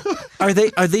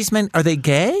 Are these men? Are they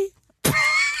gay?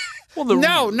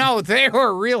 Well, No, they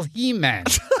were real He-Men.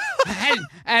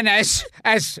 and as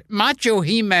macho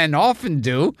He-Men often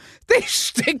do, they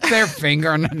stick their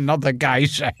finger in another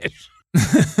guy's ass.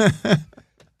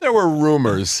 there were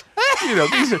rumors.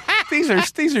 these are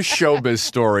showbiz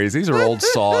stories. These are old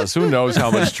saws. Who knows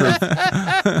how much truth?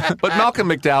 But Malcolm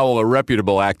McDowell, a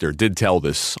reputable actor, did tell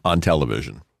this on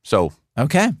television. So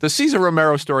Okay. the Cesar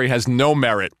Romero story has no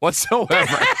merit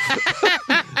whatsoever.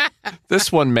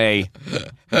 This one may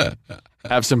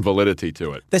have some validity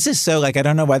to it. This is so like I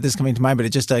don't know why this is coming to mind, but it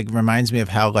just like reminds me of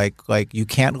how like you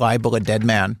can't libel a dead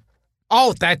man.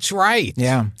 Oh, that's right.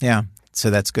 Yeah. So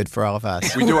that's good for all of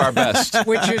us. We do our best.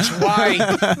 Which is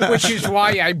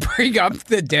why I bring up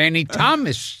the Danny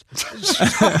Thomas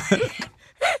story.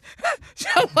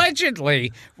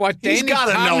 Allegedly, what Danny He's got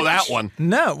to know that one.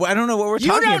 No, I don't know what we're You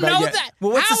talking don't about know yet. that?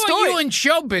 Well, what's How the story? are you in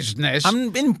show business?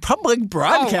 I'm in public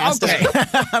broadcasting. Oh,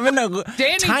 okay. I'm in a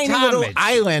Danny tiny Thomas. little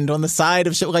island on the side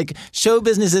of show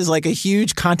business is like a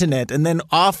huge continent, and then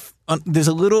there's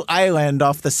a little island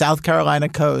off the South Carolina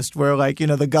coast where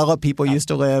the Gullah people used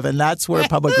to live, and that's where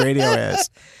public radio is.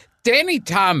 Danny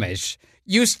Thomas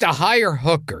used to hire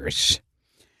hookers,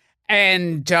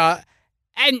 and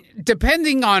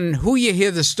depending on who you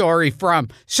hear the story from,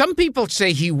 some people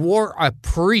say he wore a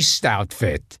priest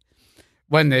outfit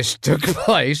when this took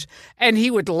place, and he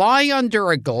would lie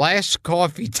under a glass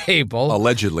coffee table.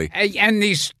 Allegedly. And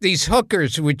these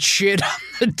hookers would shit on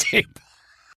the table.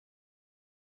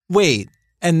 Wait,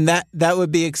 and that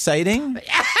would be exciting?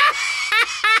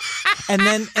 and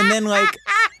then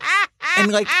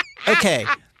okay,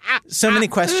 so many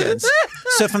questions.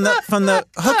 So from the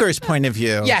hooker's point of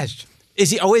view, Yes. is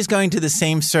he always going to the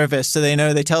same service so they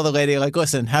know they tell the lady,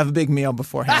 listen, have a big meal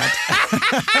beforehand?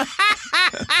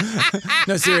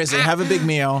 No, seriously, have a big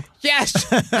meal. Yes,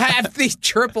 have the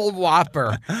triple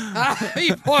whopper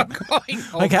before going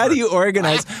over. How do you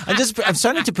organize? I'm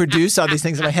starting to produce all these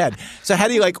things in my head. So how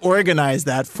do you organize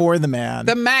that for the man?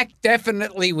 The Mac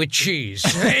definitely with cheese.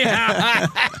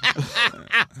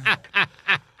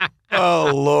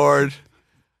 Oh, Lord.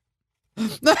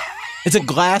 It's a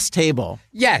glass table.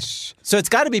 Yes. So it's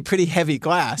got to be pretty heavy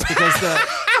glass because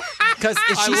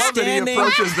is I she love that he standing?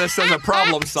 approaches this as a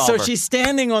problem solver. So she's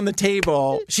standing on the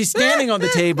table. She's standing on the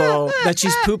table that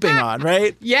she's pooping on,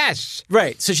 right? Yes.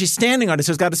 Right. So she's standing on it,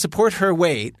 so it's got to support her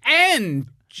weight. And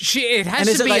it has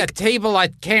And to is be it a table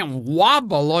that can't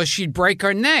wobble or she'd break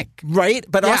her neck. Right?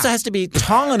 But Yeah. also has to be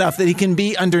tall enough that he can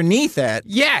be underneath it.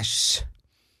 Yes.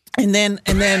 And then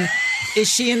is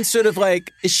she in sort of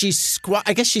is she squat?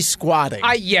 I guess she's squatting.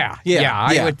 Yeah, Yeah,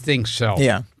 I yeah. would think so.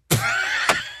 Yeah.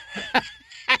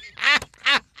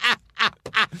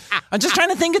 I'm just trying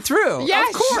to think it through.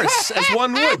 Yes. Of course, as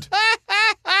one would.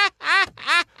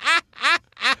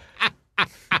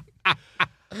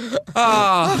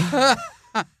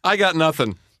 I got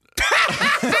nothing.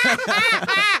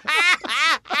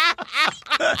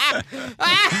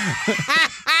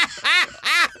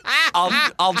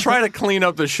 I'll try to clean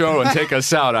up the show and take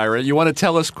us out, Ira. You want to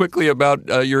tell us quickly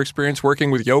about your experience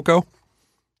working with Yoko?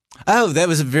 Oh, that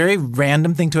was a very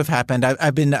random thing to have happened.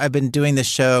 I've been doing this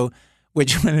show,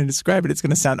 which when I describe it, it's going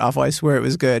to sound awful. I swear it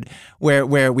was good. Where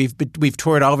we've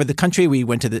toured all over the country. We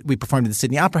performed at the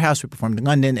Sydney Opera House. We performed in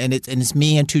London, and it's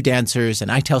me and two dancers,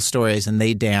 and I tell stories and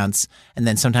they dance, and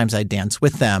then sometimes I dance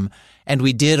with them. And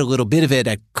we did a little bit of it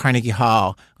at Carnegie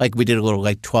Hall. We did a little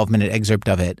 12-minute excerpt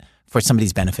of it for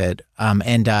somebody's benefit.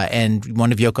 And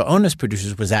one of Yoko Ono's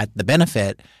producers was at the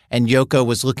benefit, and Yoko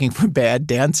was looking for bad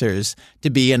dancers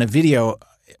to be in a video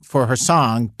for her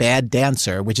song Bad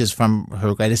Dancer, which is from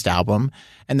her latest album.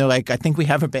 And they're like, I think we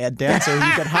have a bad dancer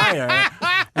you could hire.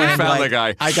 And found the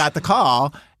guy. I got the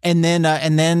call. And then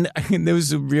there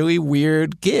was a really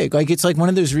weird gig. It's one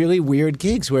of those really weird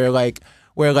gigs where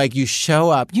you show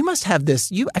up. You must have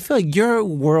this. I feel like your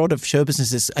world of show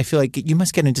business is, I feel like you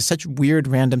must get into such weird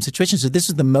random situations. So this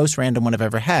is the most random one I've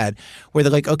ever had, where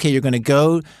they're like, okay, you're going to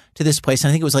go to this place. And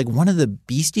I think it was one of the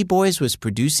Beastie Boys was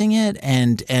producing it,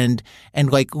 and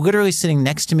literally sitting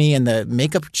next to me in the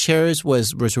makeup chairs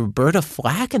was Roberta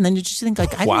Flack. And then you just think I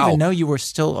didn't even know you were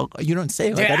still. You don't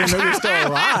say I didn't know you were still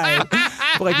alive.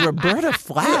 But Roberta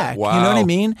Flack, Wow. you know what I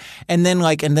mean? And then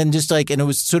and it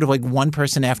was sort of one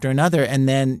person after another, and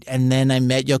then I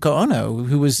met Yoko Ono,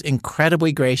 who was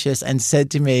incredibly gracious and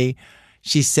said to me,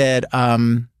 she said,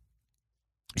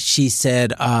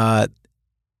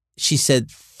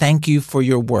 thank you for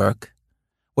your work,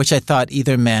 which I thought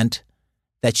either meant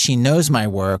that she knows my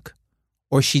work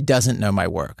or she doesn't know my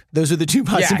work. Those are the two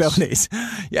possibilities.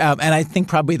 Yes. Yeah, and I think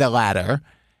probably the latter.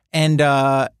 And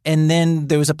then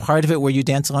there was a part of it where you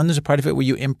dance alone. There's a part of it where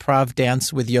you improv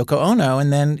dance with Yoko Ono.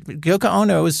 And then Yoko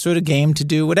Ono was sort of game to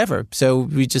do whatever. So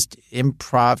we just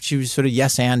improv. She was sort of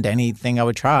yes and anything I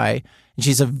would try. And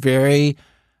she's a very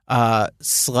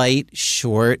slight,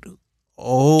 short,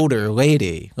 older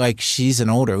lady. Like, she's an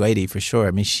older lady for sure.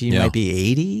 I mean, she might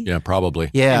be 80. Yeah, probably.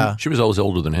 Yeah. And she was always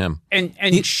older than him.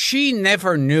 And she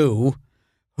never knew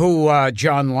who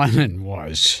John Lennon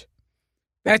was.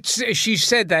 She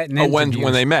said that in interviews.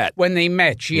 When they met. When they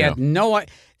met, she had no.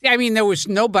 I mean, there was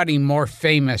nobody more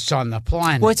famous on the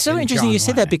planet. Well, it's so than interesting John you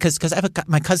say that because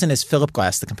my cousin is Philip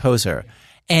Glass, the composer,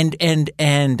 and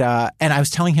I was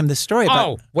telling him this story about.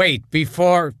 Oh, wait!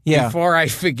 Before I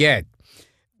forget,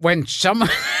 when someone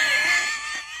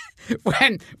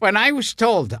when I was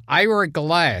told Ira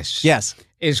Glass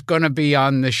is going to be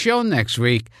on the show next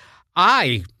week,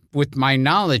 with my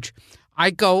knowledge, I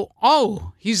go,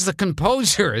 oh, he's the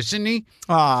composer, isn't he?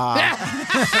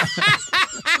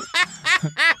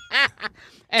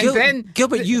 And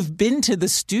Gilbert, you've been to the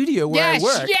studio where I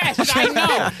work. Yes, I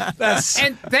know.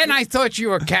 And then I thought you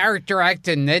were character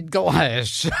actor Ned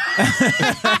Glass.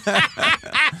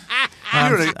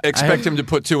 You don't expect him to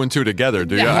put two and two together,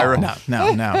 do you, Ira?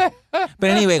 No. But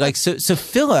anyway, like so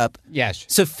Philip. Yes.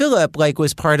 So Philip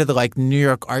was part of the New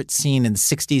York art scene in the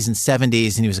 60s and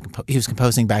 70s, and he was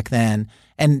composing back then,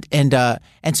 and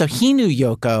so he knew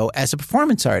Yoko as a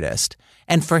performance artist,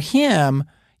 and for him,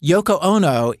 Yoko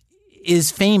Ono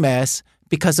is famous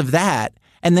because of that.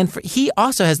 And then he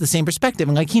also has the same perspective,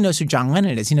 and he knows who John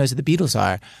Lennon is, he knows who the Beatles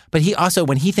are, but he also,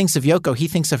 when he thinks of Yoko, he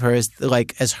thinks of her as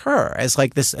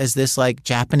this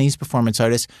Japanese performance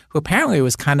artist who apparently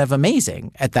was kind of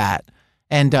amazing at that.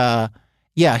 And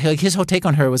his whole take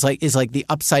on her is the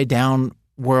upside down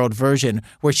world version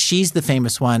where she's the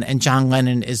famous one and John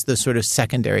Lennon is the sort of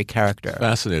secondary character.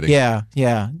 Fascinating. Yeah,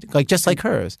 just like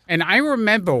hers. And I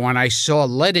remember when I saw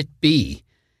Let It Be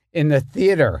in the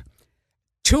theater.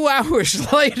 2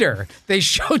 hours later, they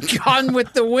showed Gone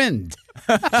with the Wind.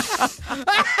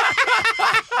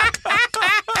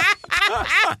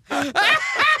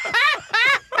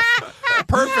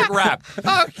 Perfect rap.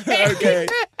 Okay.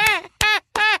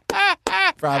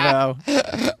 Bravo.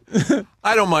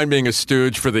 I don't mind being a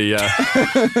stooge for the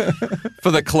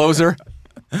closer.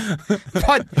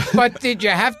 But did you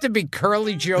have to be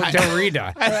Curly Joe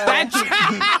Dorita?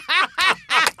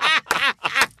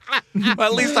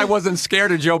 Well, at least I wasn't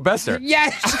scared of Joe Besser.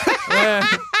 Yes.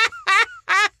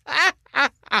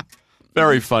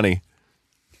 Very funny.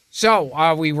 So,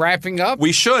 are we wrapping up?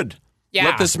 We should.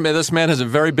 Yeah. This man has a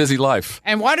very busy life.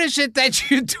 And what is it that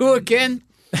you do again?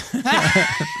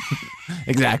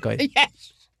 Exactly.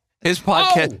 Yes. His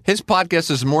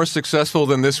podcast is more successful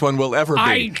than this one will ever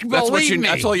be.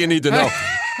 That's all you need to know.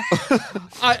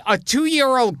 A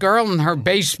 2-year-old girl in her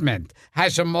basement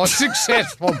has a more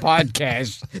successful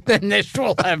podcast than this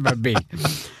will ever be.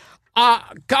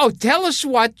 Tell us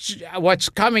what's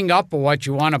coming up or what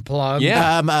you want to plug.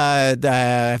 Yeah. I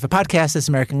have a podcast, This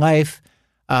American Life,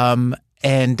 and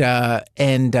the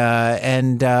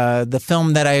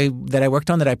film that I worked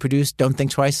on that I produced, Don't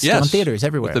Think Twice, still in theaters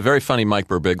everywhere. With the very funny Mike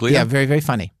Birbiglia. Yeah, very, very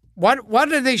funny. What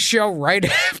do they show right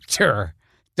after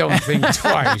Don't Think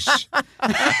Twice?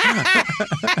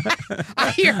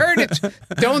 I heard it.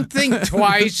 Don't Think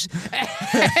Twice,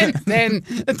 and then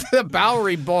the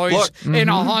Bowery Boys in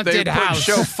a haunted house.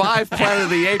 Show 5 Planet of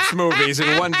the Apes movies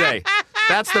in one day.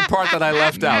 That's the part that I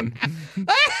left out.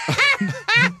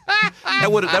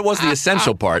 That was the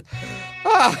essential part.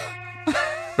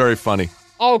 Very funny.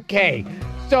 Okay,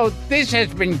 so this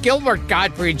has been Gilbert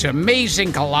Gottfried's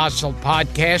Amazing Colossal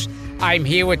Podcast. I'm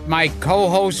here with my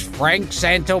co-host, Frank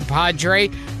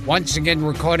Santopadre, once again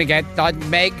recording at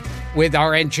Nutmeg with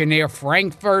our engineer,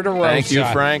 Frank Verderosa. Thank you,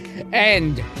 Frank.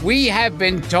 And we have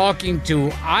been talking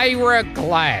to Ira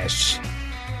Glass.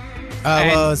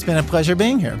 Well, it's been a pleasure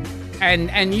being here.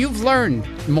 And you've learned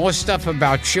more stuff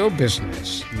about show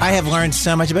business. I have learned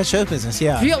so much about show business,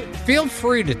 yeah. Feel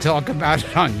free to talk about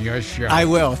it on your show. I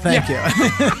will, thank you. I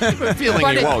have a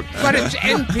feeling you won't. But it's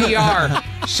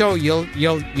NPR, so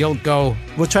you'll go.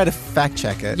 We'll try to fact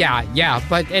check it. Yeah.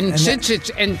 Since it's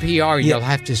NPR, you'll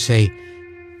have to say,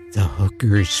 the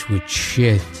hookers would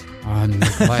shit on the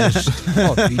glass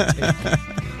coffee table.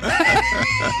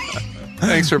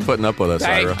 Thanks for putting up with us,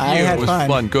 Ira. It was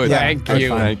fun. Good. Yeah, Thank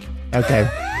you. Okay.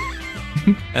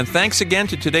 And thanks again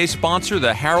to today's sponsor,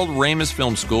 the Harold Ramis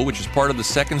Film School, which is part of the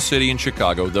Second City in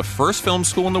Chicago, the first film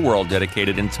school in the world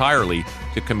dedicated entirely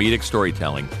to comedic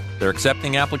storytelling. They're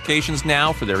accepting applications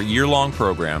now for their year-long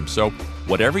program. So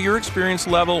whatever your experience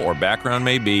level or background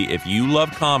may be, if you love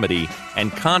comedy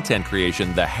and content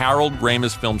creation, the Harold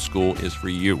Ramis Film School is for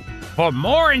you. For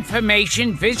more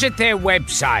information, visit their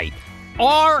website,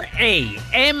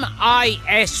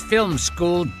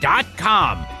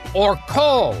 RAMISfilmschool.com, or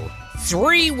call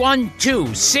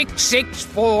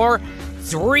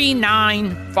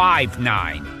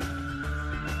 312-664-3959.